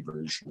army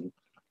version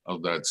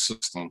of that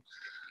system.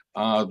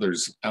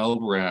 There's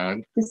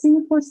LRAD. The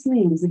Singapore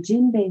Sling is a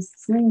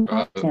gin-based sling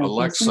cocktail.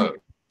 Alexa,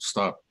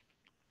 stop.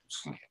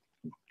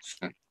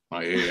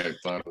 My AI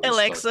thought it was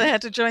Alexa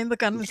had to join the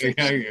conversation.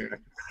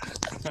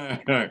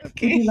 Okay. Would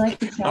you like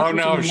to chat Oh with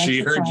no, an she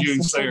Alexa heard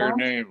you say her Chatterbot?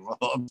 name.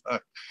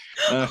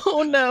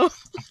 Oh no.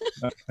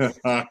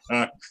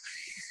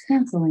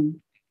 Canceling.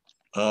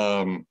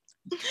 And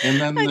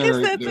then I guess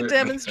that's a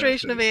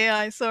demonstration of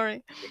AI.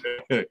 Sorry.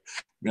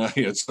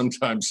 Yeah,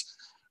 sometimes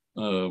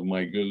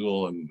my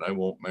Google, and I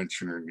won't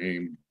mention her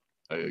name,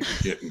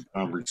 get in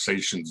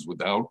conversations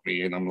without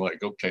me, and I'm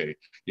like, okay,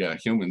 yeah,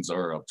 humans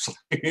are upside,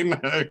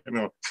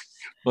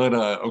 But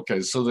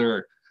okay, so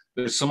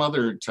there's some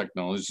other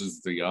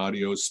technologies, the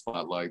audio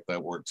spotlight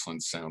that works on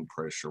sound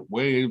pressure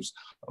waves,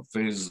 a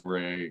phase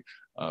array.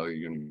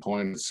 You can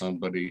point at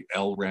somebody.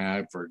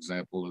 LRAD, for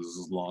example,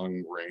 is a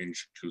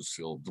long-range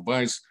acoustic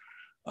device.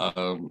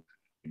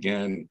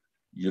 Again,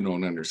 you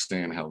don't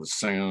understand how the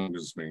sound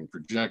is being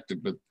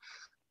projected, but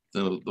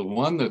the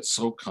one that's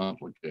so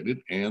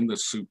complicated and the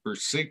super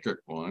secret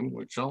one,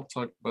 which I'll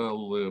talk about a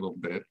little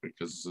bit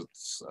because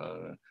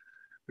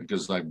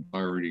I've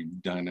already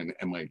done an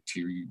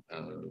MIT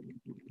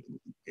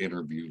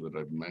interview that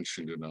I've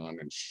mentioned it on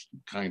and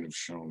kind of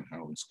shown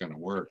how it's going to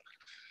work.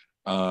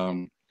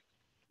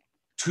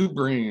 2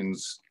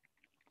 brains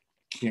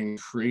can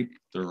create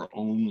their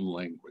own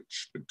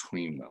language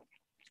between them,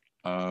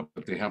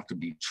 but they have to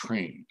be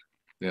trained.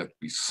 They have to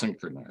be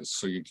synchronized.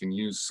 So you can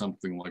use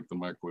something like the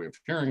microwave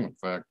hearing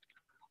effect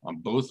on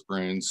both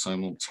brains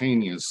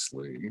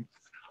simultaneously,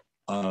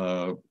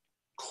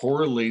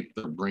 correlate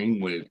the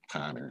brainwave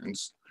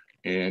patterns,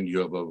 and you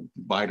have a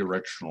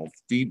bidirectional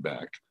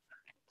feedback.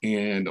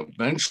 And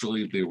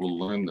eventually they will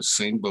learn the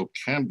same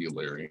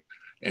vocabulary.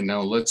 And now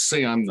let's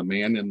say I'm the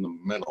man in the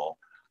middle,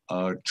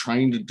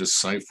 trying to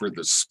decipher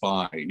the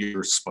spy,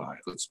 your spy,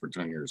 let's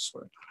pretend you're a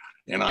spy.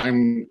 And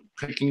I'm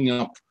picking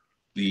up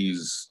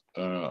these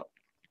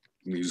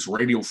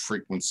radio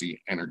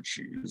frequency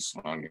energies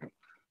on you.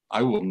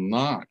 I will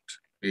not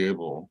be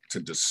able to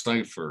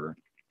decipher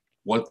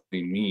what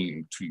they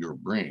mean to your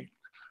brain.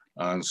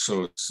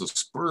 So it's a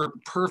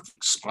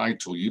perfect spy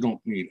tool. You don't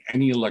need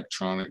any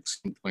electronics,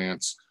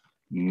 implants,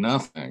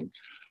 nothing,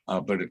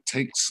 but it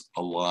takes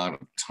a lot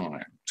of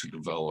time to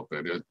develop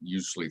it. It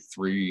usually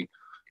three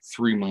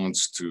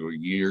months to a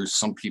year.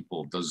 Some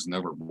people it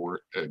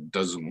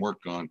doesn't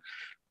work on,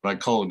 but I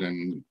call it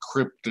an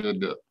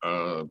encrypted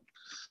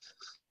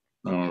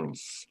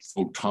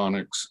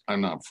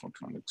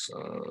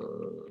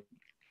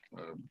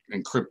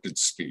encrypted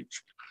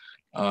speech.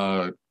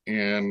 I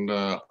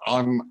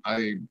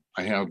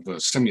have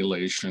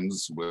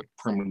simulations with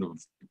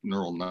primitive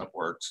neural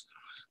networks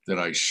that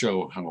I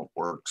show how it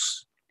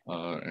works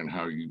and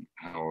how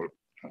it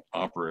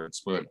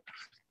operates. But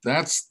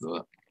That's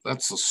the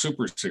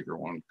super secret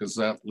one, because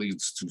that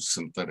leads to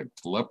synthetic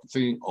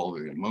telepathy. All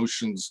the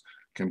emotions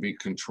can be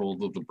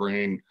controlled of the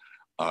brain,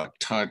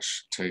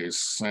 touch,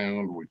 taste,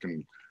 sound. We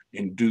can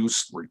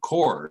induce,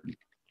 record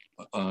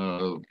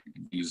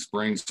these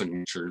brain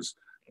signatures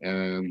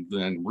and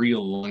then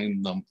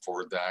realign them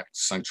for that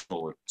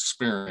central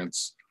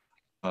experience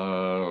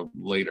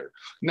later.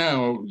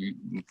 Now,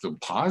 the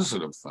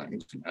positive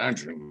things,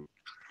 imagine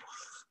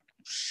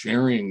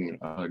sharing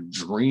a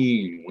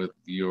dream with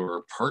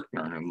your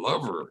partner and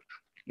lover,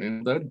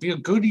 and that'd be a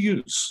good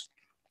use.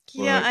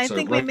 Yeah, I But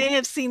think we may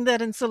have seen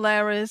that in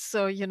Solaris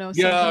or, yeah,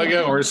 something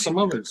like or that. some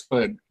others,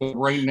 but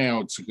right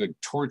now it's a good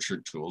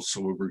torture tool.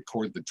 So we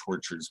record the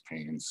tortures,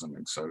 pains, and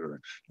et cetera,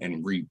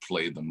 and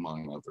replay them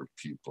on other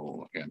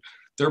people. And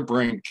their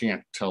brain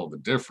can't tell the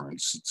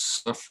difference.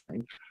 It's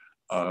suffering.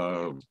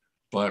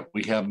 But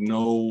we have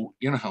no,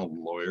 how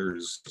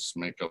lawyers just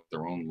make up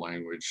their own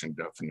language and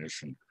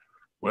definition.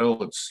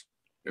 Well,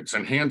 it's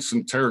enhanced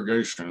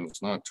interrogation.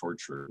 It's not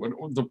torture.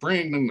 The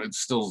brain, it's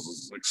still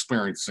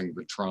experiencing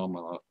the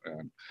trauma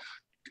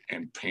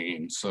and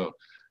pain. So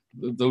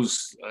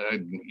those,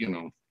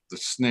 the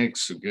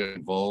snakes who get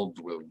involved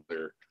with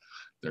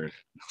their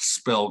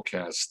spell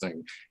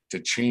casting to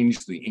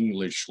change the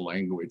English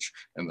language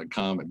and the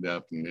common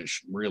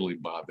definition really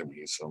bother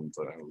me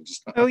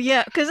sometimes. Oh,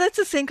 yeah, because that's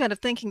the same kind of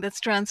thinking that's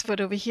transferred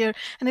over here.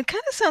 And it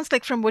kind of sounds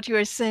like from what you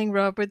are saying,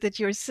 Robert, that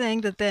you're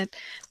saying that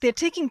they're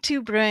taking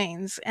two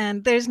brains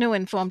and there's no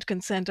informed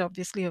consent,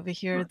 obviously, over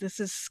here. Right. This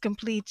is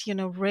complete,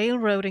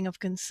 railroading of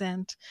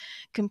consent,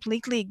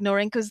 completely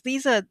ignoring, because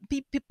these are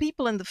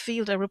people in the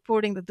field are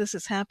reporting that this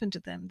has happened to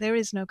them. There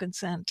is no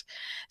consent.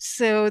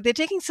 So they're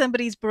taking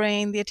somebody's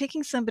brain, they're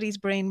taking somebody's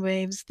brain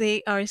waves,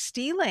 they are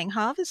stealing,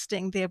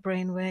 harvesting their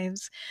brain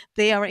waves,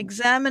 they are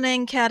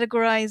examining,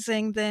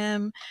 categorizing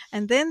them,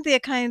 and then they're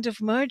kind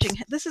of merging.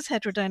 This is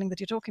heterodyning that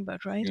you're talking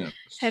about, right? Yes.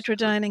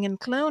 Heterodyning and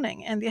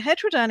cloning. And they're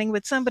heterodyning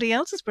with somebody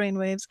else's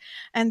brainwaves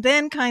and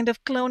then kind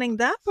of cloning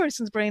that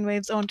person's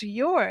brainwaves onto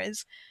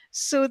yours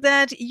so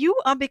that you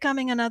are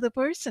becoming another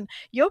person.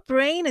 Your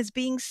brain is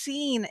being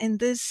seen in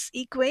this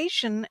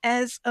equation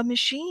as a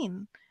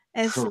machine.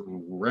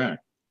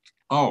 Correct.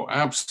 Oh,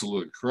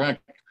 absolutely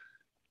correct.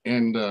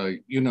 And,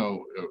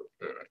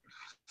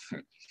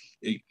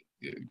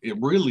 it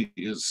really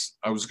is.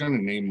 I was going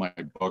to name my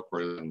book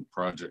rather than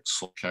Project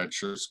Soul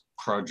Catchers,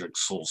 Project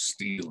Soul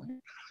Stealing.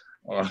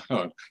 But,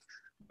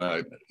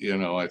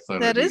 I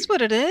thought That is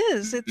what it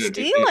is. It's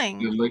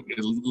stealing.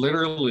 it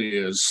literally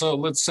is. So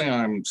let's say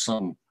I'm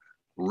some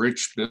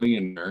rich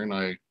billionaire and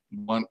I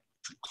want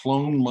to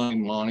clone my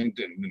mind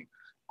and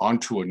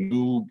onto a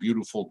new,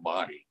 beautiful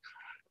body.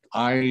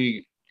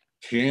 I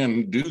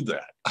can do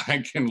that. I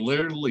can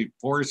literally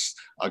force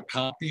a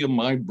copy of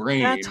my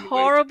brain. That's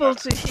horrible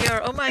to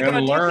hear. Oh my God, do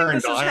you think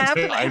this is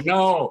happening? I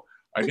know.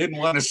 I didn't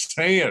want to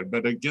say it,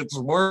 but it gets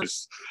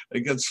worse.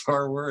 It gets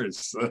far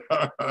worse.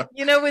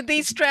 With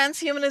these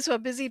transhumanists who are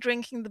busy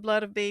drinking the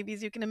blood of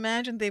babies, you can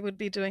imagine they would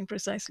be doing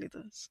precisely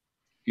this.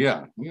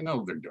 Yeah,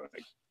 they're doing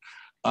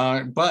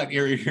it. But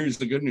here's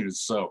the good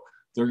news. So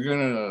they're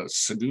going to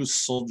seduce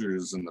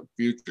soldiers in the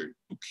future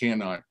who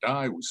cannot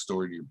die. We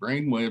store your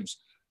brainwaves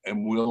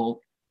and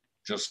we'll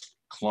just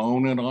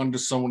clone it onto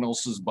someone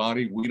else's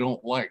body we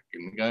don't like,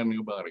 and we got a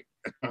new body.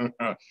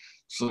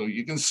 So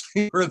you can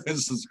see where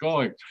this is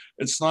going.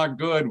 It's not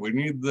good. We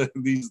need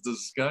these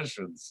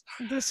discussions.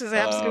 This is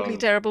absolutely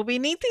terrible. We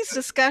need these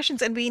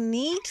discussions, and we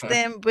need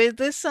them with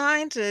the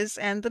scientists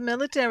and the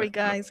military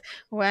guys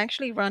who are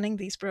actually running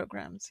these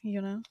programs,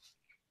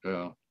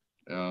 Yeah.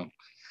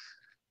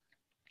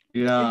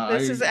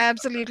 This is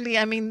absolutely,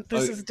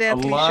 this is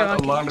deadly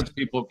shocking. A lot of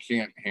people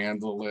can't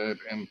handle it.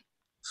 And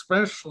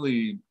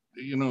especially,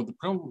 another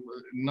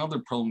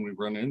problem we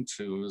run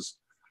into is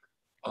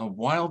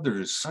while there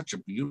is such a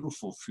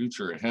beautiful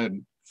future ahead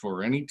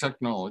for any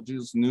technology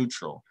is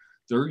neutral,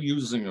 they're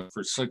using it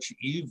for such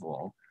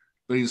evil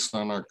based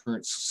on our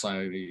current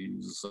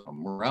society's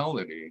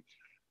morality.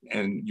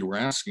 And you were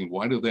asking,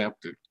 why do they have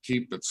to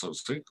keep it so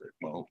secret?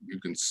 Well, you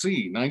can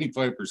see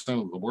 95%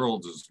 of the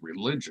world is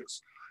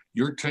religious.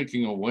 You're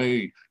taking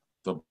away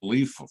the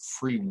belief of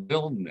free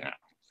will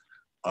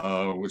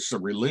now, which the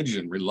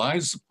religion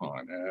relies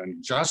upon,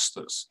 and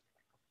justice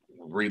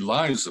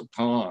relies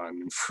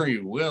upon free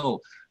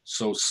will.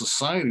 So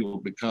society will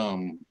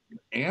become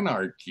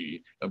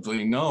anarchy if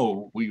they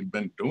know we've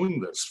been doing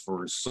this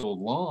for so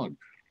long.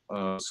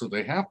 So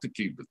they have to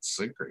keep it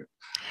secret.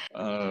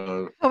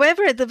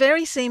 However, at the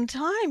very same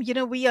time,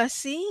 we are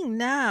seeing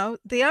now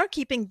they are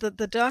keeping the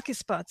darkest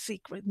spots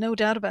secret, no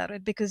doubt about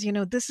it, because,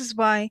 this is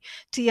why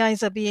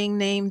TIs are being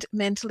named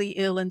mentally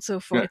ill and so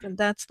forth. Yeah. And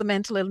that's the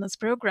mental illness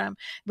program,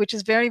 which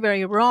is very,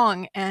 very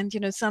wrong. And,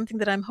 something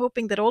that I'm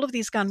hoping that all of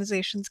these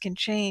conversations can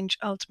change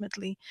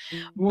ultimately.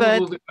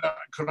 Well,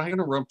 could I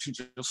interrupt you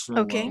just for a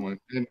Okay.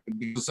 moment?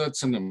 Because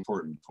that's an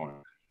important point.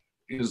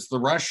 Is the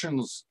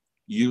Russians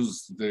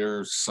use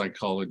their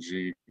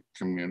psychology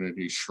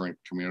community, shrink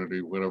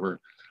community, whatever,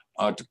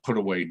 to put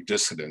away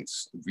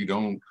dissidents. If you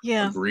don't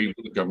agree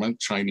with the government,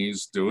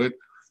 Chinese do it.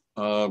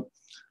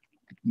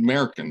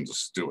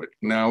 Americans do it.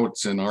 Now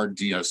it's in our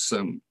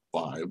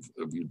DSM-5,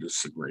 if you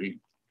disagree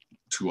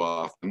too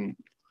often.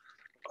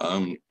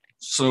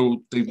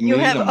 So they've You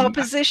made have a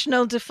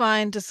oppositional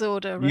defiant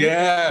disorder, right?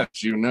 Yes,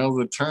 you know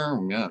the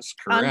term. Yes,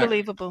 correct.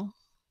 Unbelievable.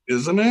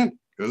 Isn't it?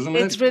 Isn't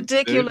it? It's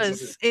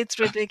ridiculous. It's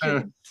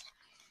ridiculous.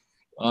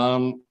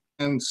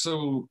 And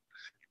so,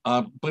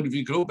 but if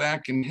you go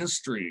back in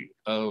history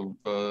of,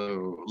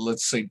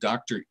 let's say,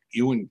 Dr.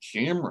 Ewan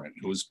Cameron,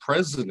 who was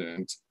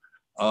president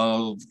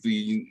of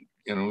the,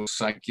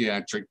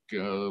 psychiatric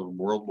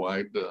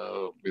worldwide,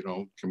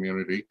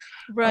 community,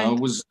 Right.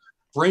 was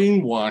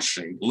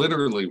brainwashing,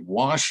 literally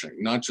washing,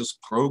 not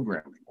just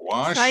programming,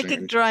 washing.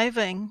 Psychic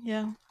driving,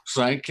 yeah.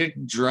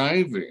 Psychic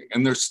driving.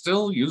 And they're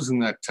still using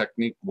that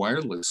technique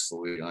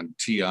wirelessly on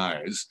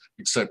TIs,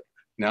 except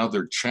now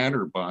they're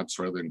Chatterbots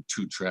rather than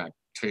 2-track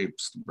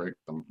tapes to break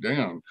them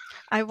down.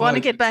 I want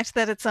to get back to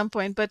that at some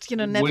point, but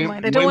never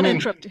mind. I don't want to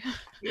interrupt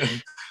you.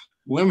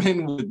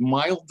 Women with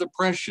mild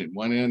depression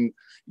went in,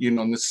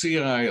 and the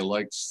CIA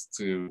likes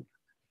to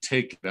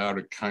take it out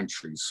of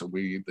country so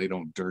they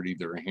don't dirty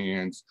their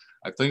hands.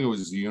 I think it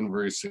was the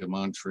University of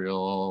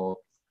Montreal,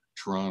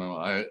 Toronto.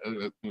 I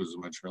think it was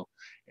Montreal.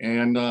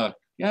 And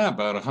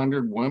about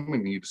 100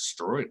 women he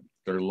destroyed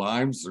their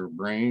lives, their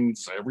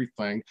brains,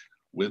 everything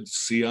with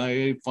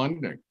CIA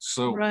funding.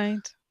 So right.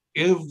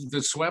 If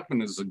this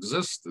weapon has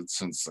existed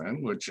since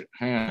then, which it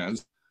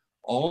has,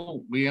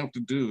 all we have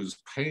to do is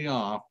pay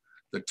off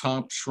the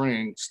top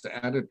shrinks to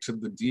add it to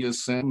the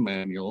DSM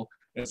manual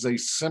as a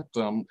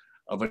symptom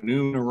of a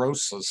new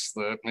neurosis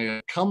that may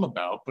have come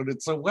about, but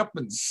it's a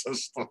weapons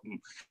system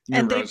neurosis.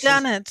 And they've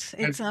done it,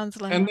 sounds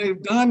like. And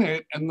they've done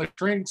it, and the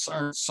shrinks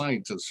aren't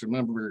scientists.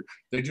 Remember,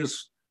 they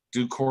just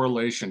do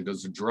correlation.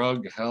 Does a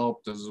drug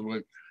help? Does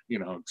it,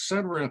 et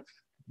cetera.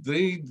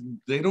 They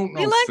don't know.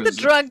 They like physics.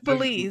 The drug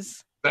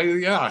police.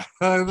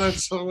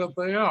 That's what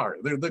they are.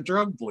 They're the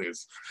drug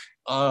police.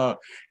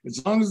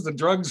 As long as the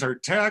drugs are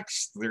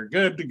text, they're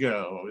good to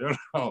go.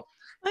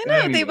 I know,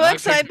 anyway, they work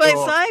side by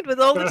side with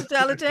all the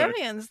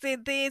totalitarians.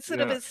 They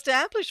sort of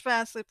establish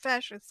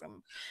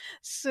fascism.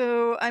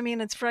 So, I mean,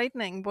 it's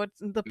frightening what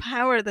the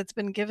power that's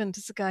been given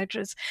to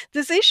psychiatrists.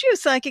 This issue of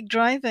psychic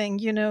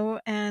driving,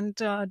 and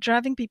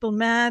driving people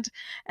mad,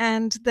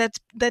 and that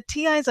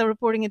TIs are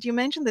reporting it. You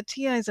mentioned that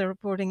TIs are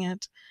reporting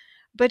it.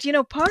 But,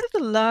 part of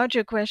the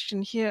larger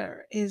question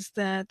here is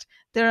that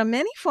there are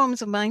many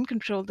forms of mind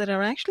control that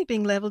are actually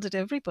being leveled at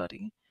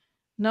everybody.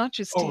 Not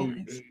just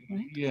TIs,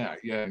 right? Yeah.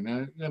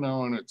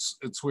 And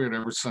it's weird.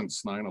 Ever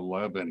since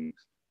 9/11,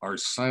 our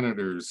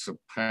senators have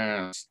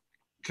passed,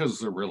 because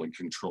they're really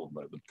controlled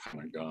by the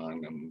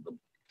Pentagon and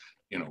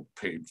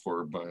paid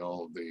for by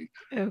all the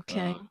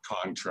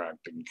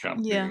contracting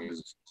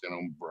companies,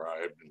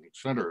 bribed and et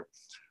cetera.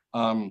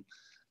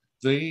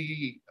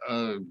 They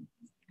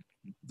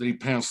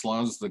passed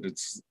laws that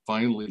it's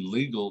finally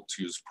legal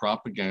to use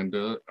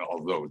propaganda,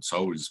 although it's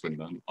always been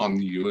done, on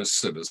the U.S.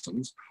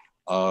 citizens.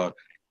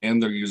 And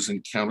they're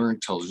using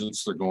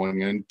counterintelligence. They're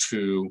going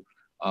into,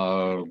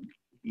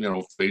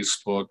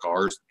 Facebook,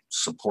 our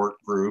support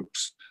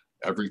groups,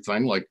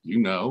 everything, like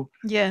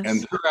Yes. And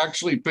they're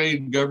actually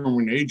paid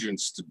government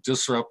agents to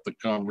disrupt the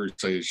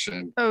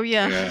conversation. Oh,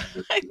 yeah.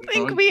 I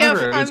think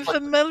I'm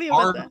familiar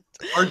with that.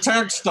 Our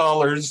tax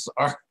dollars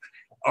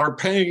are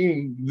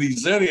paying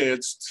these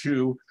idiots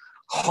to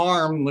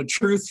harm the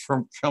truth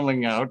from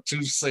coming out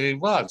to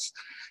save us.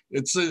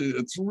 It's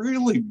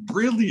really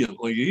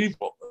brilliantly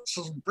evil. It's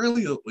just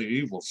brilliantly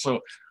evil. So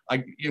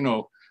I've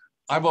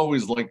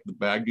always liked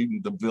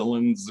the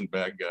villains and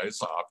bad guys,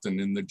 often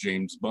in the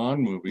James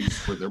Bond movies,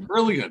 for their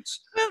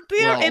brilliance.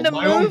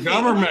 My own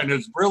government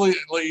is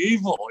brilliantly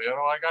evil.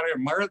 I got to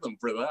admire them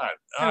for that.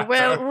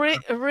 Well,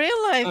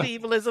 real life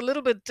evil is a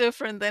little bit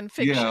different than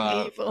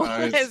fiction evil,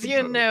 as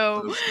you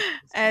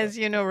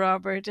know,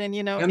 Robert. And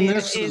and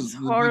it is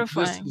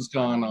horrifying. This has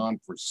gone on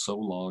for so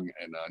long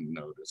and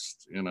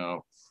unnoticed.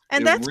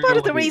 And that's part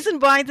of the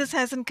reason why this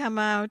hasn't come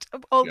out.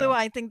 Although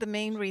I think the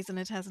main reason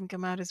it hasn't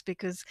come out is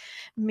because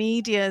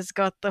media's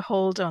got the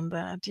hold on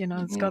that,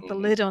 it's got the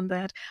lid on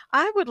that.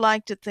 I would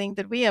like to think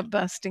that we are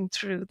busting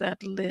through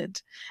that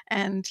lid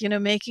and,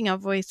 making our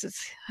voices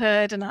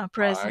heard and our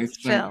presence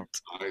felt.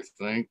 I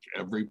think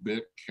every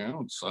bit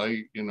counts.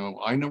 I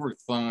never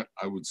thought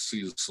I would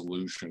see a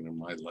solution in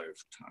my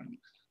lifetime.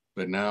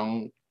 But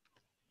now,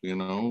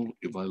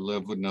 if I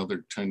live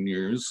another 10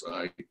 years,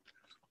 I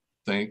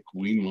think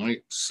we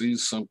might see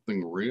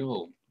something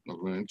real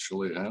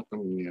eventually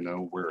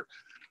happen, where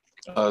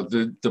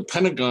the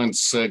Pentagon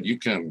said you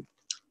can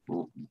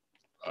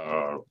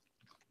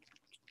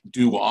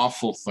do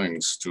awful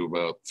things to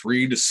about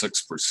 3 to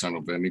 6%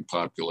 of any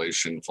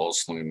population,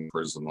 falsely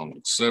imprisoned,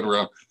 et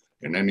cetera,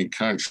 in any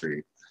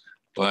country.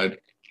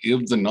 But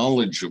if the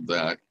knowledge of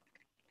that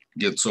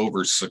gets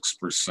over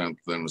 6%,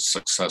 then a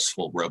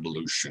successful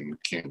revolution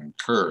can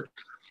occur.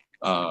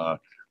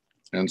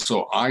 And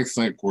so I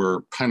think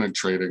we're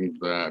penetrating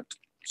that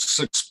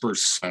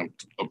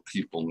 6% of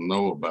people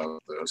know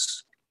about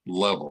this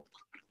level.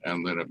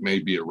 and that it may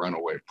be a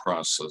runaway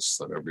process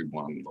that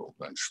everyone will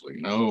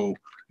eventually know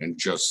and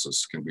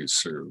justice can be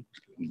served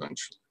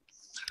eventually.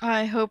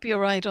 I hope you're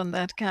right on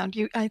that count.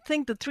 I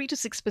think the 3 to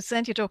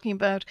 6% you're talking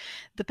about,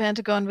 the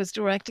Pentagon was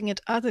directing at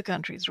other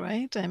countries,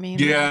 right? I mean,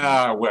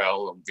 Yeah,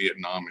 well,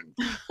 Vietnam in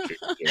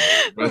particular,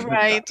 but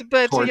right.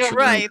 But you're torture and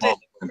right.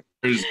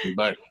 prison,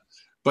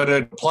 but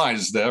it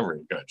applies to every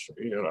country,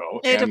 you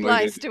know. It And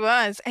applies to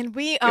us. And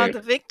we are yeah,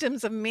 the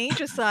victims of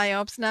major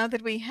psyops now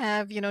that we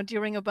have,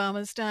 during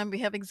Obama's time, we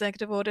have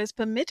executive orders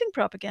permitting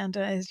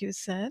propaganda, as you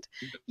said,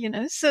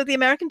 so the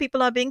American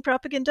people are being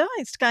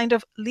propagandized kind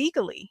of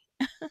legally,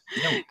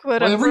 yeah.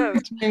 quote Well, unquote.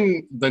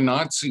 everything the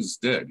Nazis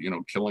did,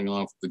 killing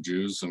off the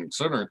Jews and et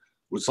cetera,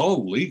 was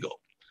all legal.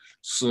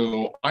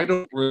 So I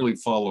don't really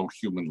follow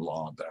human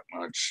law that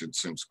much. It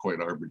seems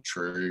quite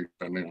arbitrary,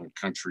 depending on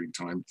country,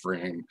 time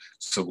frame,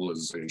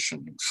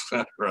 civilization,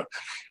 etc.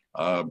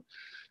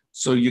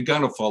 So you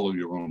got to follow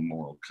your own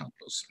moral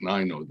compass. And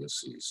I know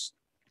this is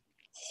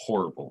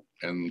horrible,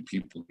 and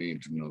people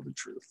need to know the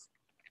truth.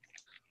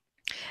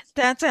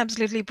 That's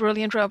absolutely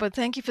brilliant, Robert.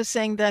 Thank you for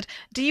saying that.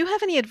 Do you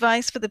have any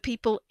advice for the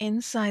people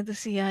inside the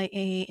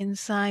CIA,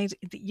 inside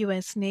the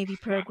US Navy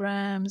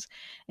programs,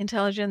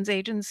 intelligence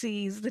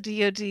agencies, the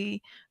DoD,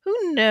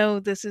 who know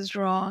this is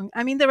wrong?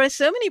 I mean, there are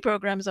so many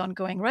programs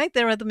ongoing, right?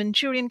 There are the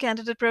Manchurian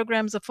Candidate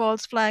programs, the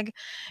false flag,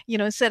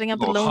 setting up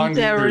the Oh, lone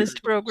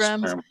terrorist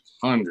programs.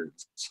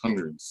 hundreds.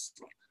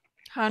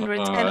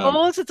 Hundreds and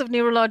all sorts of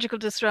neurological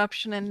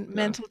disruption and Yeah.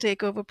 mental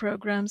takeover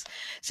programs.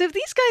 So if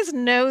these guys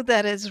know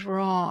that is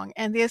wrong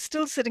and they're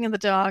still sitting in the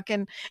dark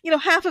and,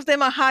 half of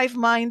them are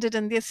hive-minded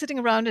and they're sitting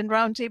around in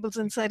round tables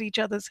inside each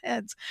other's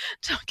heads,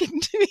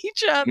 talking to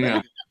each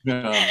other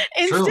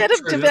instead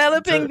of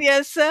developing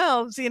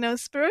themselves,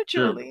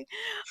 spiritually.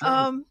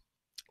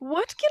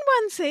 What can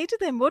one say to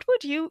them?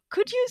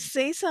 Could you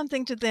say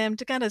something to them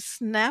to kind of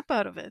snap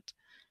out of it?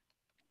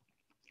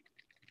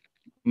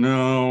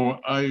 No,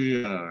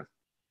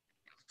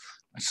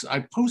 I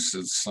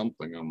posted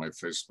something on my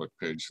Facebook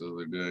page the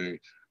other day.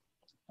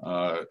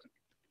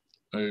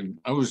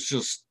 I was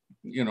just,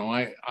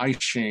 I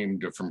shame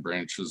different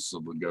branches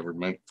of the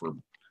government for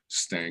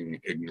staying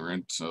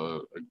ignorant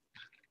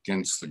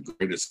against the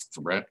greatest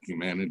threat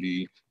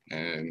humanity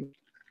and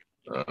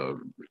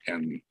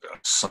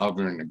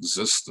sovereign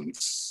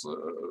existence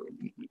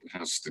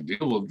has to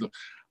deal with.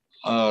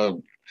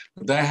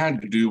 That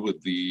had to do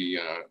with the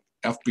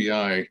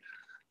FBI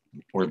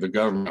or the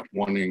government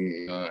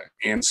wanting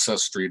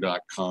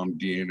ancestry.com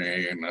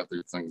DNA and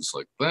other things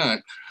like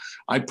that.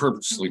 I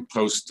purposely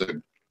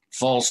posted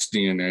false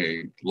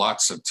DNA,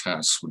 lots of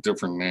tests with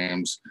different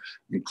names,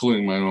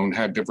 including my own,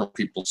 had different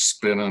people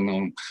spit on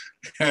them,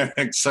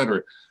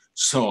 etc.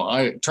 So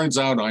it turns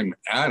out I'm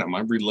Adam.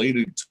 I'm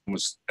related to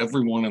almost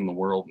everyone in the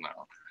world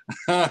now.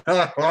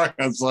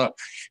 So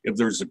if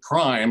there's a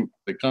crime,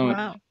 they come.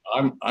 Wow.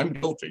 I'm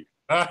guilty.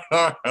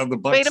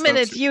 Wait a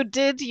minute, you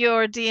did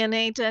your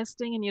DNA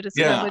testing and you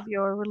discovered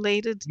you're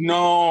related?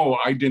 No,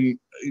 I didn't.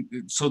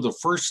 So the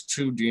first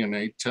 2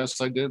 DNA tests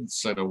I did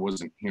said I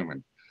wasn't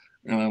human.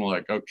 And I'm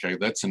like, okay,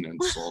 that's an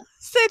insult.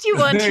 Said you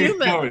weren't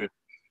human.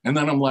 And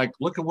then I'm like,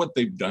 look at what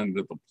they've done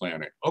to the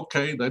planet.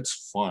 Okay,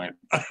 that's fine.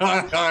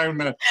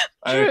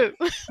 True.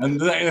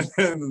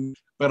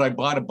 But I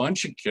bought a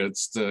bunch of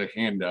kits to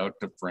hand out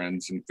to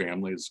friends and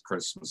family as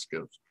Christmas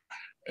gifts.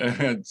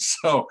 And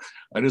so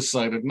I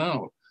decided,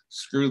 no,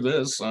 screw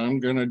this. I'm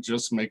going to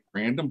just make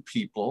random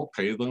people,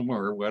 pay them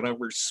or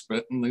whatever,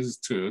 spit in these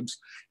tubes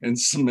and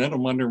submit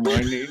them under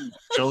my name,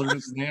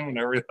 children's name and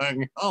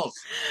everything else.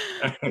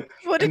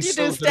 What did you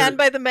do? Stand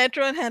by the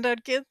metro and hand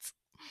out kits?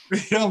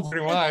 Yeah,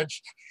 pretty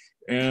much.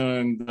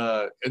 And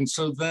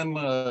so then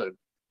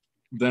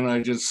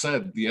I just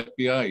said, the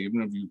FBI,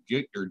 even if you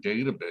get your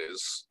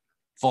database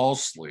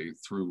falsely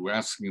through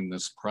asking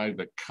this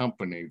private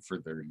company for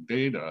their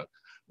data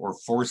or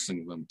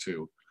forcing them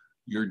to,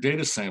 your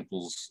data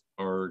samples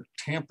are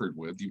tampered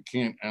with. You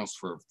can't ask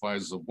for a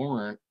FISA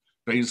warrant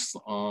based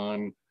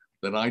on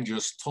that I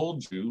just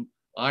told you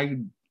I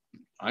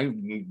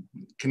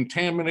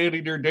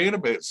contaminated your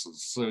databases,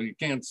 so you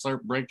can't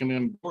start breaking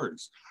in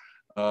doors.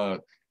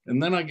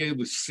 And then I gave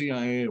the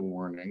CIA a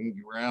warning.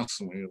 You were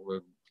asking me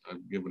if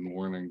I've given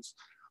warnings.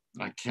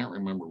 I can't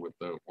remember what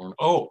the warning.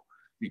 Oh,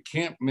 you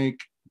can't make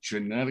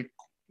genetic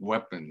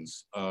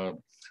weapons.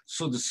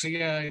 So the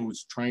CIA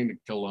was trying to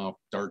kill off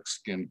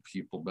dark-skinned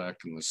people back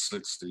in the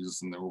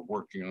 60s, and they were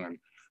working on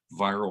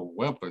viral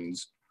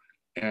weapons.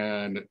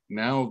 And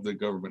now the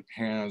government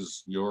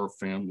has your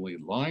family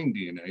line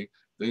DNA.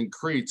 They can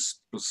create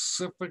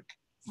specific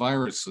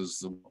viruses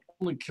that will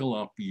only kill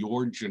off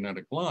your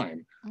genetic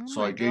line.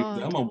 So I gave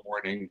them a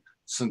warning,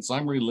 since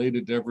I'm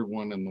related to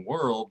everyone in the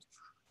world,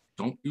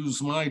 don't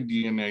use my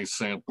DNA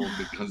sample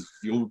because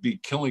you'll be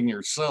killing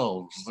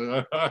yourselves.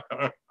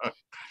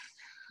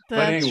 But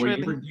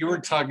anyway, you were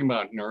talking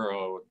about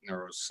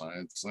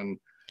neuroscience, and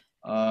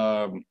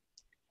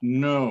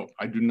no,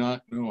 I do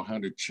not know how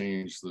to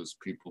change those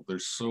people. They're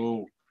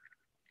so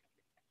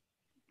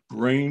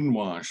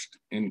brainwashed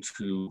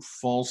into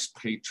false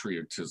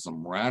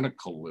patriotism,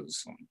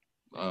 radicalism,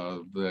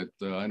 that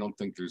I don't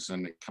think there's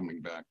any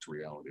coming back to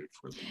reality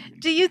for them.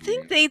 Do you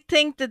think they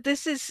think that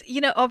this is,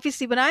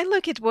 obviously when I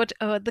look at what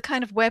the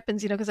kind of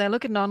weapons, because I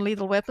look at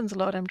non-lethal weapons a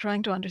lot, I'm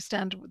trying to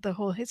understand the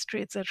whole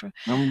history, etc.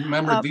 Now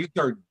remember, these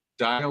are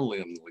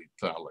dial-in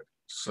lethality.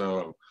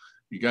 So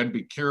you got to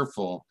be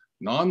careful.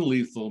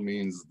 Non-lethal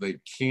means they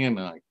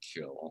cannot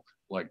kill,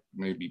 like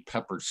maybe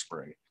pepper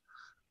spray.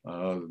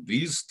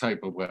 These type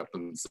of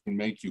weapons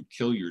make you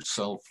kill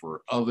yourself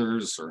or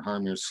others or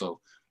harm yourself.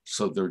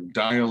 So they're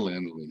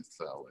dial-in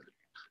lethality,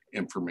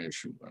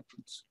 information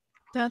weapons.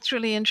 That's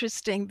really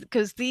interesting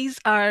because these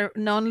are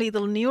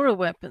non-lethal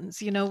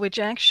neuroweapons, which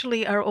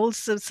actually are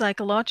also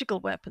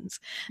psychological weapons.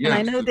 And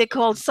I know they're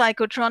called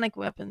psychotronic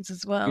weapons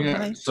as well, yeah,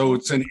 right? So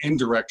it's an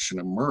indirection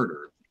of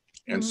murder.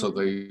 And so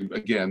they,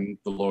 again,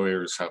 the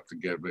lawyers have to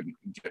get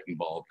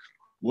involved.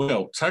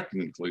 Well,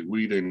 technically,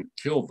 we didn't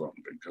kill them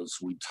because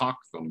we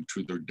talked them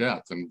to their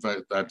death. In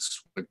fact,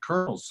 that's what the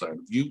colonel said.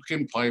 If you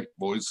can pipe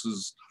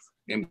voices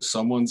into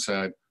someone's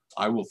head,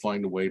 I will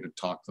find a way to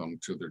talk them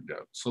to their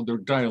death. So they're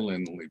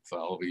dial-in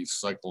lethality,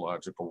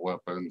 psychological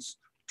weapons,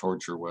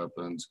 torture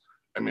weapons.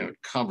 I mean,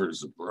 it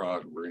covers a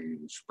broad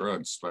range,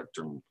 broad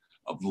spectrum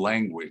of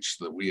language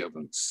that we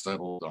haven't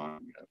settled on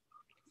yet.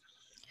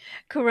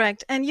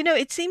 Correct. And,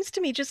 it seems to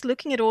me, just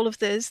looking at all of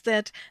this,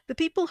 that the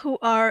people who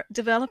are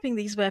developing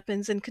these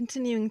weapons and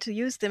continuing to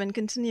use them and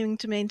continuing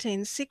to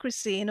maintain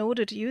secrecy in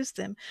order to use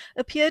them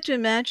appear to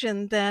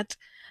imagine that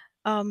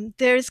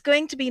there's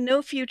going to be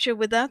no future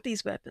without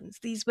these weapons.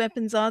 These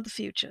weapons are the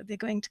future. They're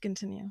going to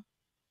continue.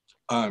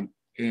 And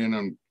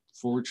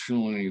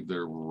unfortunately,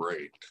 they're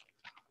right.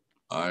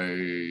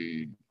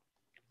 I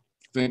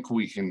think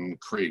we can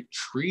create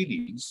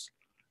treaties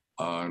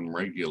on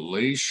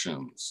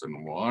regulations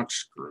and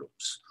watch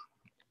groups,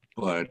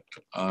 but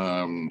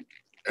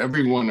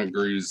everyone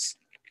agrees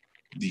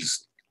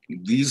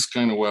these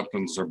kind of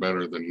weapons are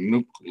better than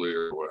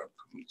nuclear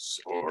weapons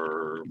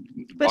or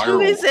But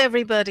who is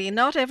everybody?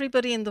 Not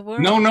everybody in the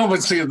world. No,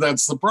 but see,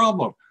 that's the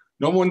problem.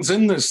 No one's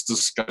in this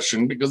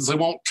discussion because they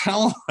won't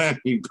tell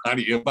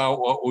anybody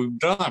about what we've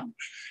done.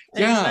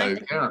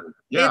 Exactly.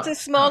 Yeah. It's a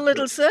small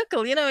little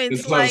circle,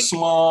 it's like a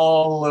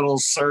small little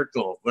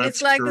circle. That's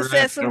it's like correct. The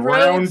Cecil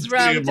Rhodes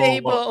round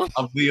table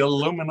of the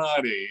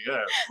Illuminati.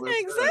 Yes.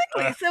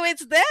 Exactly. So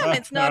it's them,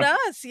 it's not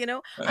us,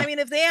 I mean,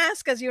 if they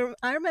ask us,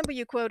 I remember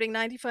you quoting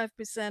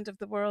 95% of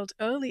the world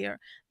earlier.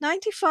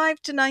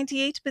 95 to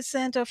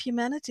 98% of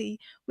humanity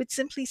would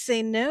simply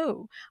say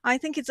no. I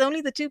think it's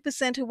only the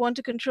 2% who want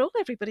to control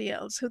everybody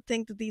else who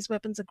think that these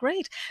weapons are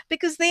great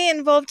because they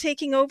involve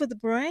taking over the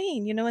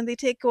brain, and they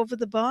take over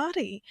the body.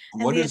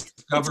 What and it's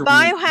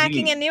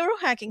biohacking and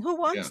neurohacking. Who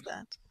wants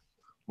that?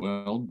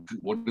 Well,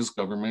 what does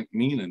government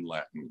mean in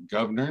Latin?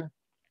 Governor,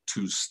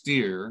 to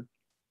steer,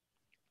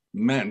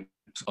 meant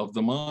of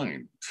the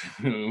mind,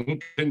 to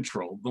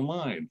control the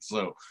mind.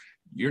 So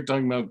you're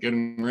talking about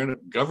getting rid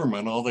of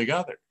government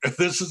altogether.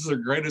 This is the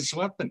greatest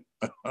weapon.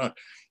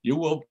 You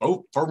will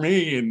vote for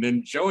me and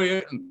enjoy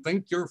it and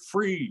think you're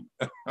free.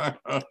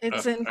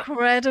 It's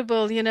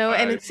incredible,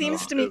 and it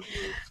seems to me.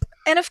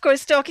 And of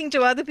course, talking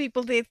to other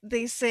people,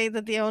 they say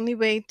that the only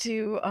way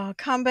to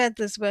combat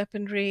this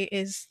weaponry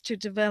is to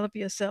develop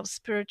yourself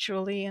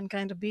spiritually and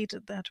kind of beat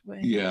it that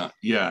way.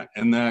 Yeah.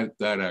 And that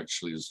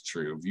actually is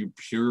true. If you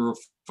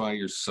purify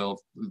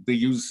yourself, they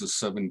use the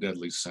 7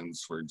 deadly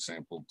sins, for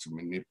example, to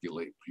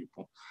manipulate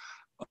people.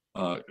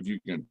 If you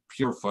can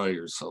purify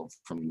yourself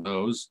from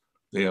those,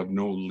 they have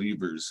no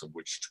levers of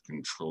which to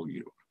control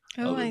you.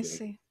 Oh, I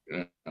see.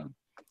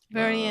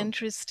 Very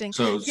interesting.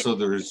 So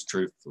there is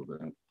truth to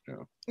that.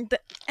 Yeah.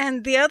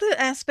 And the other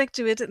aspect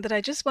to it that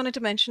I just wanted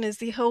to mention is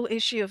the whole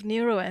issue of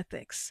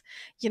neuroethics.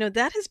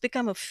 That has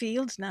become a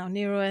field now,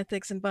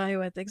 neuroethics and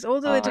bioethics,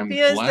 although it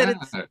appears that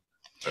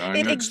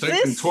it exists.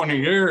 Taken 20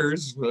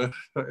 years, but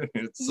but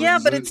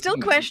it's still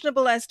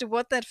questionable as to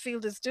what that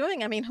field is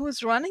doing. I mean,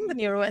 who's running the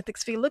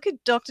neuroethics field? Look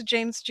at Dr.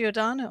 James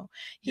Giordano.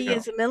 He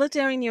is a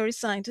military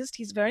neuroscientist.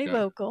 He's very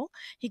vocal.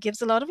 He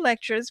gives a lot of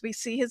lectures. We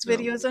see his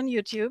videos on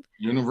YouTube.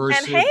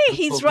 University and hey,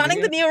 he's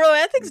running the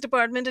neuroethics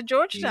department at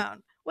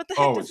Georgetown. What the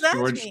heck does that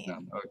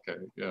mean? Okay,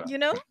 yeah.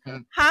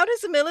 How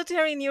does a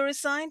military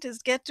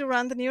neuroscientist get to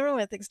run the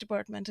neuroethics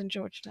department in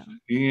Georgetown?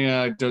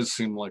 Yeah, it does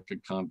seem like a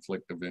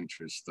conflict of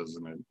interest,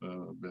 doesn't it?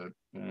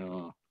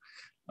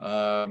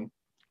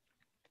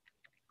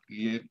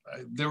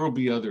 There will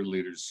be other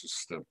leaders to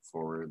step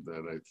forward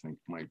that I think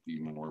might be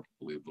more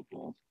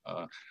believable.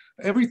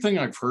 Everything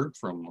I've heard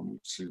from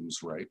them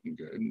seems right and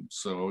good.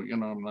 So,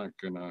 I'm not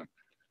gonna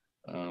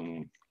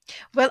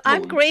well,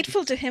 I'm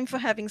grateful to him for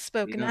having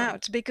spoken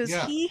out because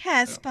he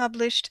has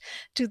published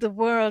to the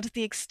world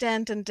the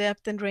extent and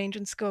depth and range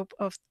and scope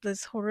of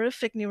this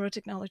horrific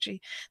neurotechnology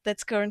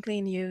that's currently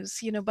in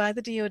use, by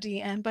the DoD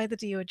and by the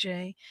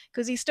DOJ,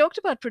 because he's talked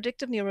about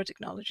predictive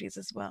neurotechnologies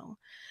as well.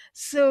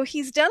 So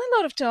he's done a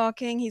lot of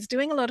talking. He's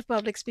doing a lot of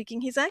public speaking.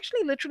 He's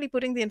actually literally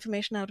putting the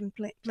information out in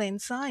plain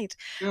sight.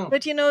 Yeah.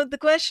 But, the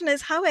question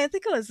is, how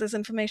ethical is this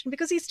information?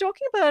 Because he's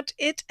talking about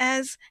it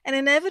as an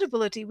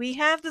inevitability. We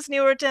have this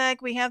neuroattack.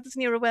 We have this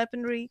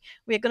neuroweaponry.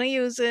 We're going to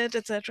use it,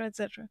 etc.,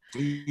 etc.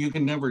 You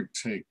can never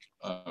take,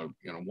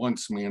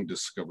 once man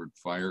discovered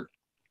fire,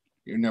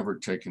 you're never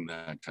taking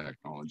that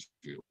technology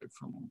away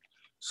from them.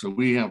 So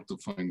we have to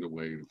find a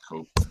way to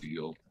cope,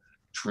 deal,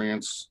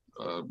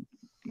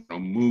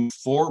 move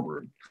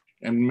forward.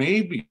 And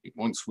maybe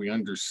once we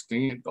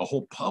understand, the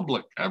whole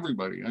public,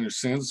 everybody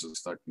understands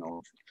this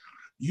technology,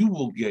 you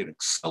will get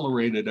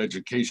accelerated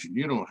education.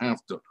 You don't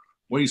have to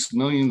waste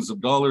millions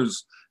of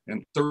dollars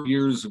and 30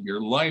 years of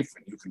your life,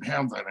 and you can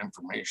have that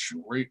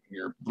information right in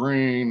your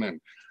brain and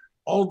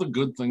all the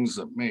good things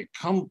that may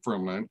come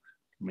from it.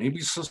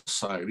 Maybe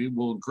society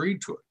will agree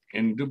to it.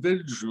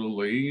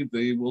 Individually,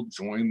 they will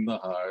join the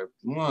hive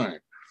mind.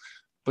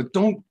 But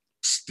don't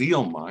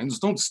steal minds,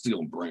 don't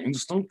steal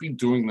brains, don't be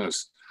doing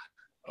this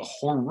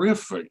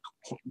horrific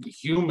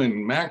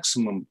human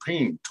maximum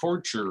pain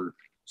torture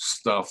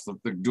stuff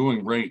that they're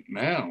doing right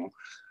now,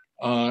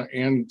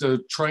 and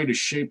try to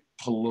shape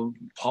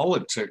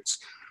politics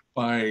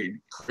by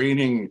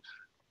creating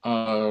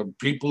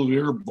people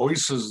hear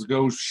voices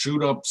go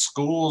shoot up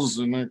schools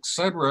and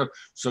etc.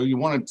 So you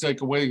want to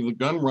take away the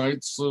gun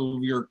rights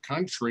of your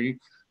country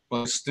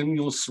by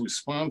stimulus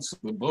response to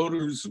the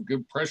voters and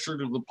give pressure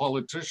to the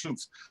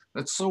politicians.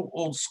 That's so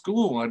old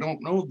school. I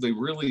don't know if they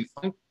really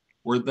think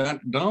we're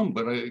that dumb,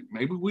 but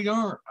maybe we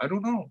are. I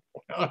don't know.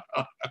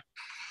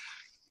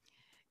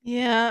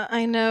 Yeah,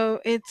 I know.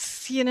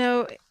 It's,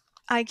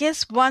 I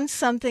guess once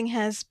something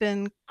has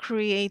been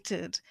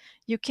created,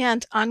 you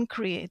can't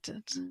uncreate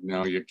it.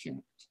 No, you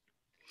can't.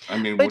 I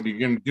mean, But what are you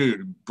going to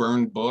do?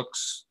 Burn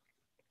books,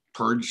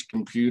 purge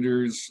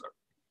computers,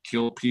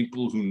 kill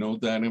people who know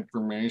that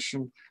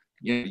information?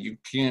 Yeah, you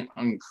can't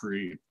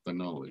uncreate the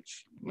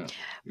knowledge. No.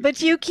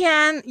 but you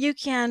can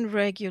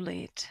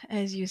regulate,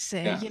 as you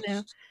say, Yes.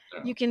 Yeah.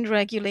 you can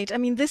regulate. I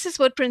mean, this is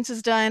what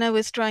Princess Diana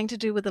was trying to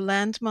do with the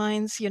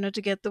landmines,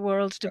 to get the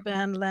world to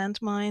ban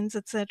landmines,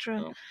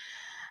 etc. Yeah.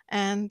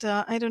 And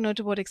I don't know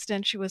to what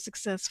extent she was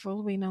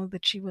successful. We know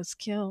that she was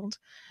killed,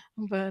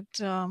 but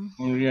Well,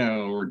 yeah,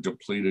 or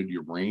depleted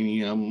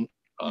uranium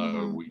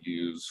mhm. we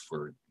use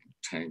for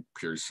tank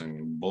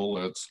piercing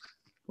bullets.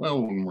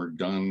 Well, when we're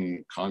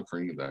done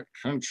conquering that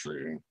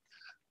country,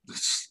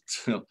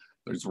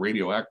 there's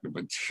radioactive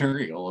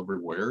material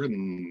everywhere,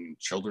 and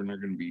children are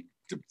going to be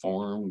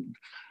deformed,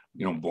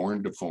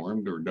 born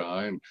deformed or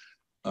die,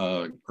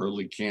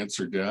 early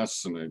cancer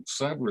deaths, and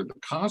etc. The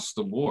cost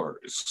of war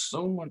is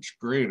so much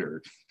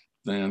greater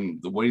than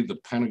the way the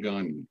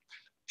Pentagon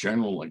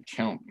general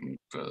accountant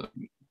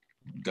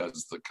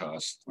does the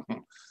cost.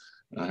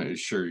 I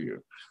assure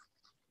you.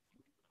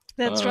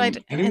 That's right.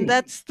 And Anyway,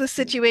 that's the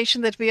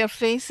situation that we are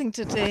facing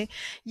today.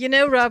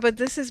 Robert,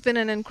 this has been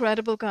an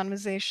incredible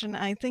conversation.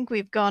 I think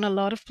we've gone a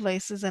lot of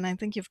places, and I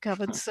think you've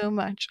covered so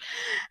much.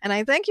 And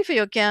I thank you for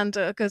your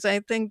candor, because I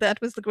think that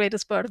was the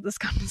greatest part of this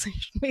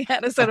conversation. We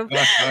had a sort of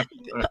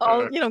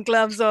all,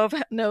 gloves off,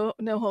 no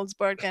holds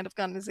barred kind of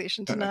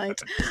conversation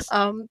tonight.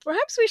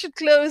 Perhaps we should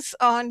close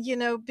on,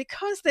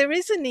 because there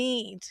is a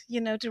need,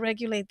 to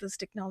regulate this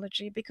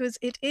technology, because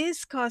it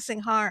is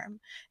causing harm.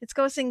 It's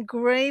causing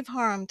grave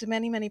harm to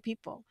many, many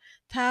people,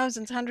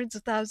 thousands, hundreds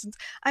of thousands.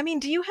 I mean,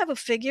 do you have a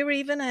figure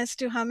even as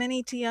to how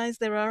many TIs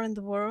there are in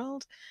the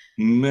world?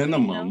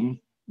 minimum,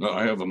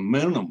 I have a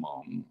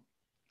minimum,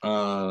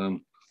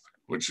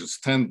 which is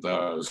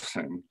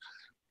 10,000,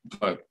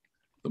 but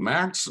the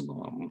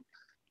maximum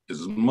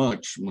is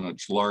much,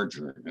 much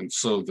larger. And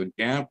so the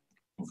gap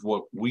of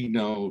what we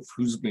know of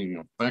who's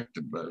being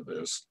affected by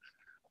this,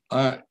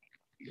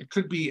 it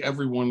could be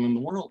everyone in the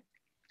world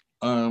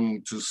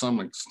to some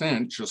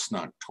extent, just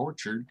not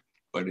tortured,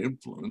 but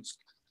influenced.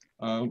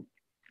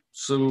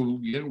 So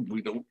yeah,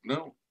 we don't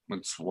know.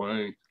 That's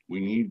why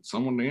we need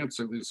someone to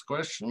answer these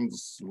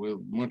questions with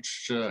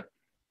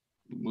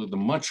a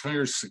much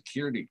higher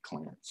security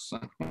clearance.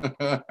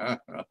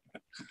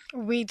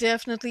 We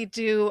definitely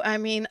do. I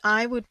mean,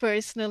 I would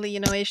personally,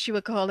 issue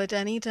a call at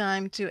any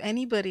time to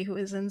anybody who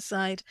is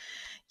inside,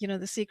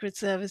 the secret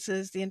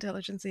services, the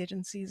intelligence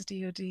agencies,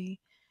 DoD,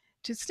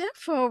 to step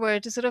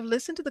forward, to sort of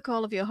listen to the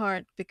call of your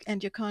heart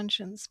and your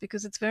conscience,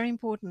 because it's very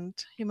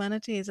important.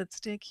 Humanity is at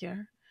stake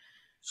here.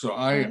 So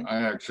Right? I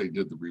actually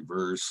did the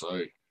reverse.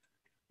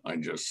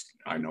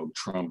 I know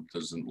Trump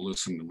doesn't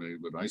listen to me,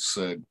 but I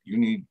said, you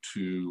need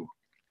to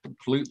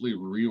completely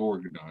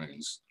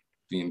reorganize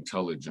the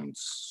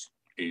intelligence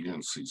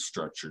agency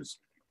structures,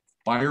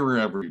 fire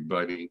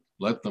everybody,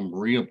 let them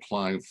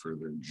reapply for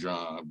their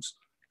jobs,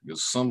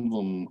 because some of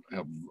them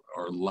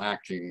are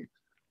lacking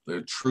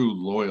the true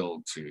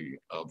loyalty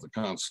of the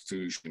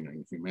Constitution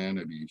and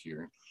humanity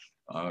here.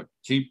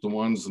 Keep the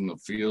ones in the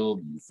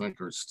field you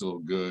think are still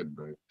good,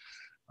 but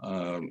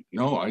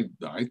no,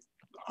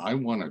 I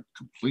want a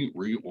complete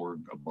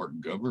reorg of our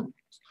government.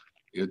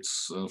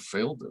 It's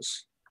failed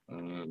us.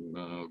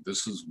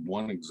 This is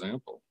one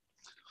example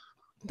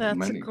of That's a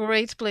many.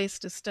 great place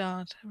to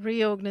start.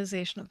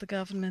 Reorganization of the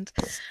government.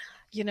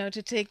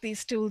 to take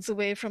these tools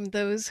away from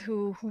those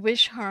who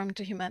wish harm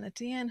to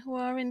humanity and who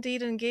are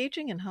indeed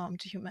engaging in harm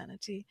to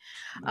humanity.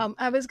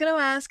 I was going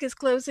to ask as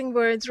closing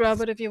words,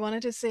 Robert, if you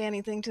wanted to say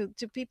anything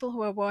to people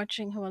who are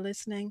watching, who are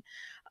listening,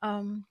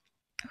 who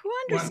Well,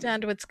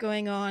 understand what's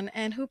going on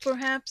and who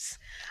perhaps,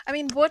 I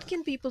mean, what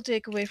can people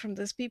take away from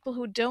this? People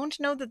who don't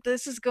know that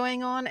this is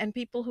going on and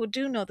people who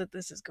do know that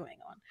this is going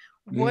on.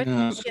 What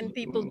yes, can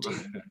people do?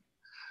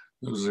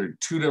 those are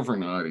two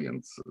different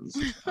audiences.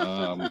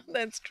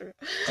 That's true.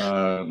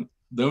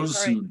 Those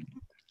Sorry. who,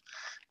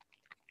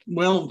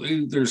 well,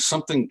 there's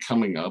something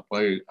coming up.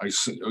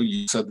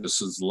 You said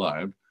this is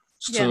live.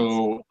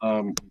 So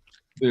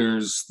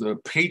there's the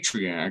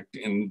Patriot Act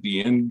and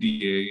the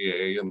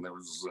NDAA, and there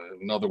was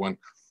another one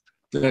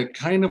that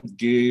kind of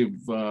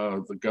gave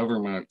the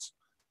government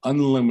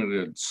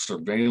unlimited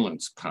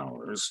surveillance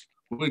powers,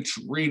 which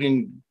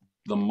reading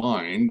the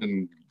mind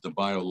and the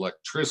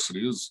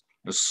bioelectricity is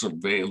a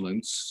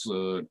surveillance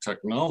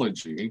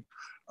technology.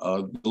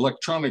 The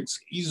Electronics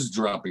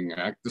Eavesdropping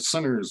Act, the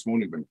senators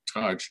won't even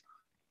touch,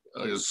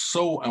 is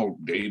so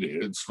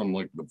outdated. It's from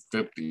like the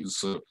 50s.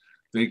 So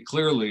they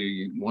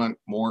clearly want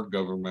more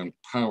government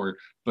power,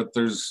 but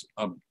there's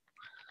a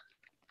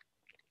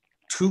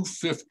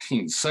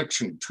 215,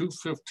 Section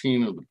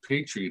 215 of the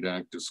Patriot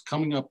Act is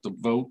coming up to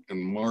vote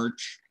in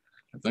March,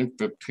 I think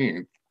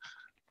 15th.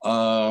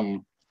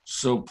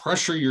 So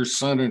pressure your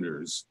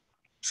senators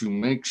to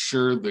make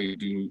sure they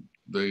do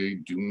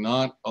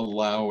not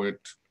allow it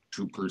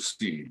to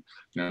proceed.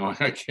 Now,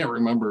 I can't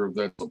remember if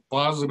that's a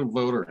positive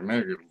vote or a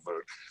negative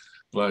vote,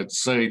 but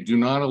say do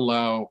not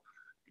allow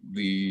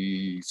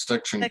the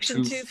Section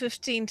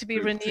 215 to be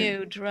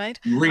renewed, right?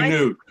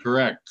 Renewed,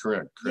 correct.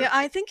 Yeah,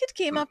 I think it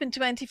came up in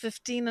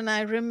 2015, and I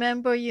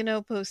remember,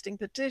 posting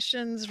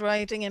petitions,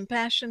 writing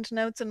impassioned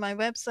notes on my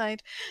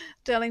website,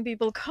 telling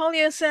people, call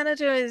your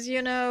senators,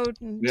 tell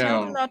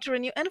them not to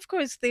renew. And of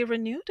course, they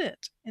renewed it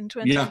in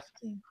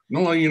 2015.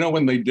 No,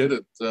 when they did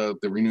it,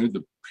 they renewed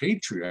the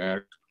Patriot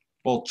Act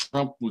while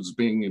Trump was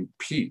being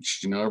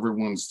impeached.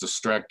 Everyone's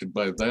distracted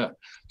by that.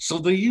 So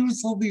they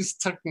use all these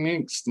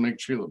techniques to make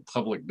sure the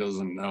public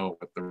doesn't know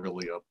what they're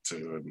really up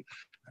to.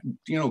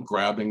 And,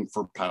 grabbing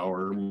for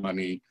power,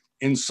 money,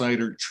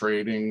 insider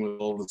trading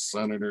with all the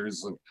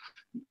senators. And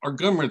our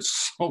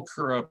government's so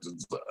corrupt,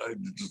 it's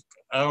just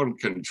out of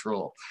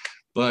control.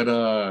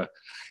 But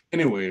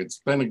anyway,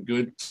 it's been a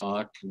good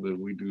talk, but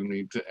we do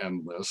need to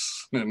end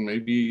this. And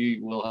maybe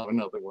we'll have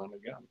another one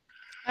again.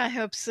 I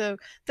hope so.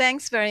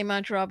 Thanks very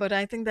much, Robert.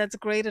 I think that's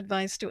great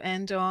advice to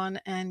end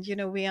on. And,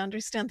 we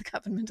understand the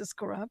government is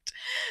corrupt.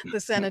 The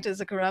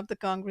senators are corrupt. The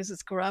Congress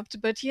is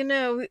corrupt. But,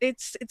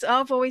 it's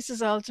our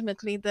voices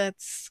ultimately that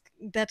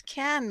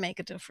can make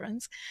a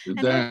difference.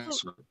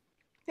 That's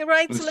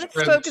right. So let's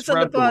focus on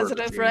the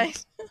positive,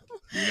 right?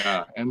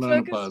 Yeah, and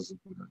on the positive.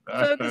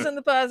 Focus on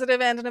the positive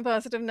and on a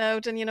positive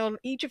note. And,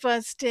 each of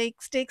us take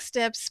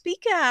steps,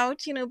 speak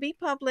out, be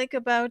public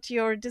about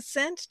your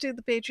dissent to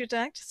the Patriot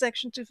Act,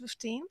 Section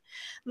 215.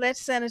 Let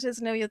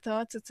senators know your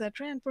thoughts,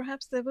 etc. And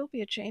perhaps there will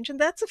be a change. And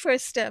that's the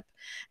first step.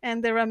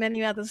 And there are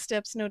many other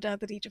steps, no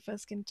doubt, that each of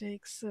us can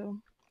take.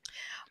 So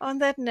on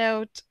that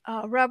note,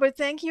 Robert,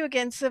 thank you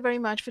again so very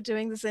much for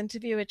doing this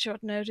interview at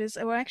short notice.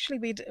 Or actually,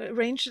 we'd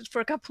arranged it for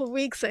a couple of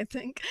weeks, I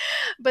think.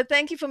 But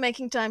thank you for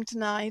making time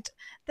tonight.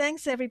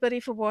 Thanks,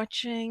 everybody, for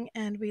watching,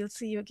 and we'll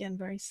see you again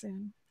very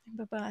soon.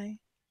 Bye-bye.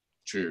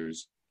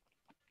 Cheers.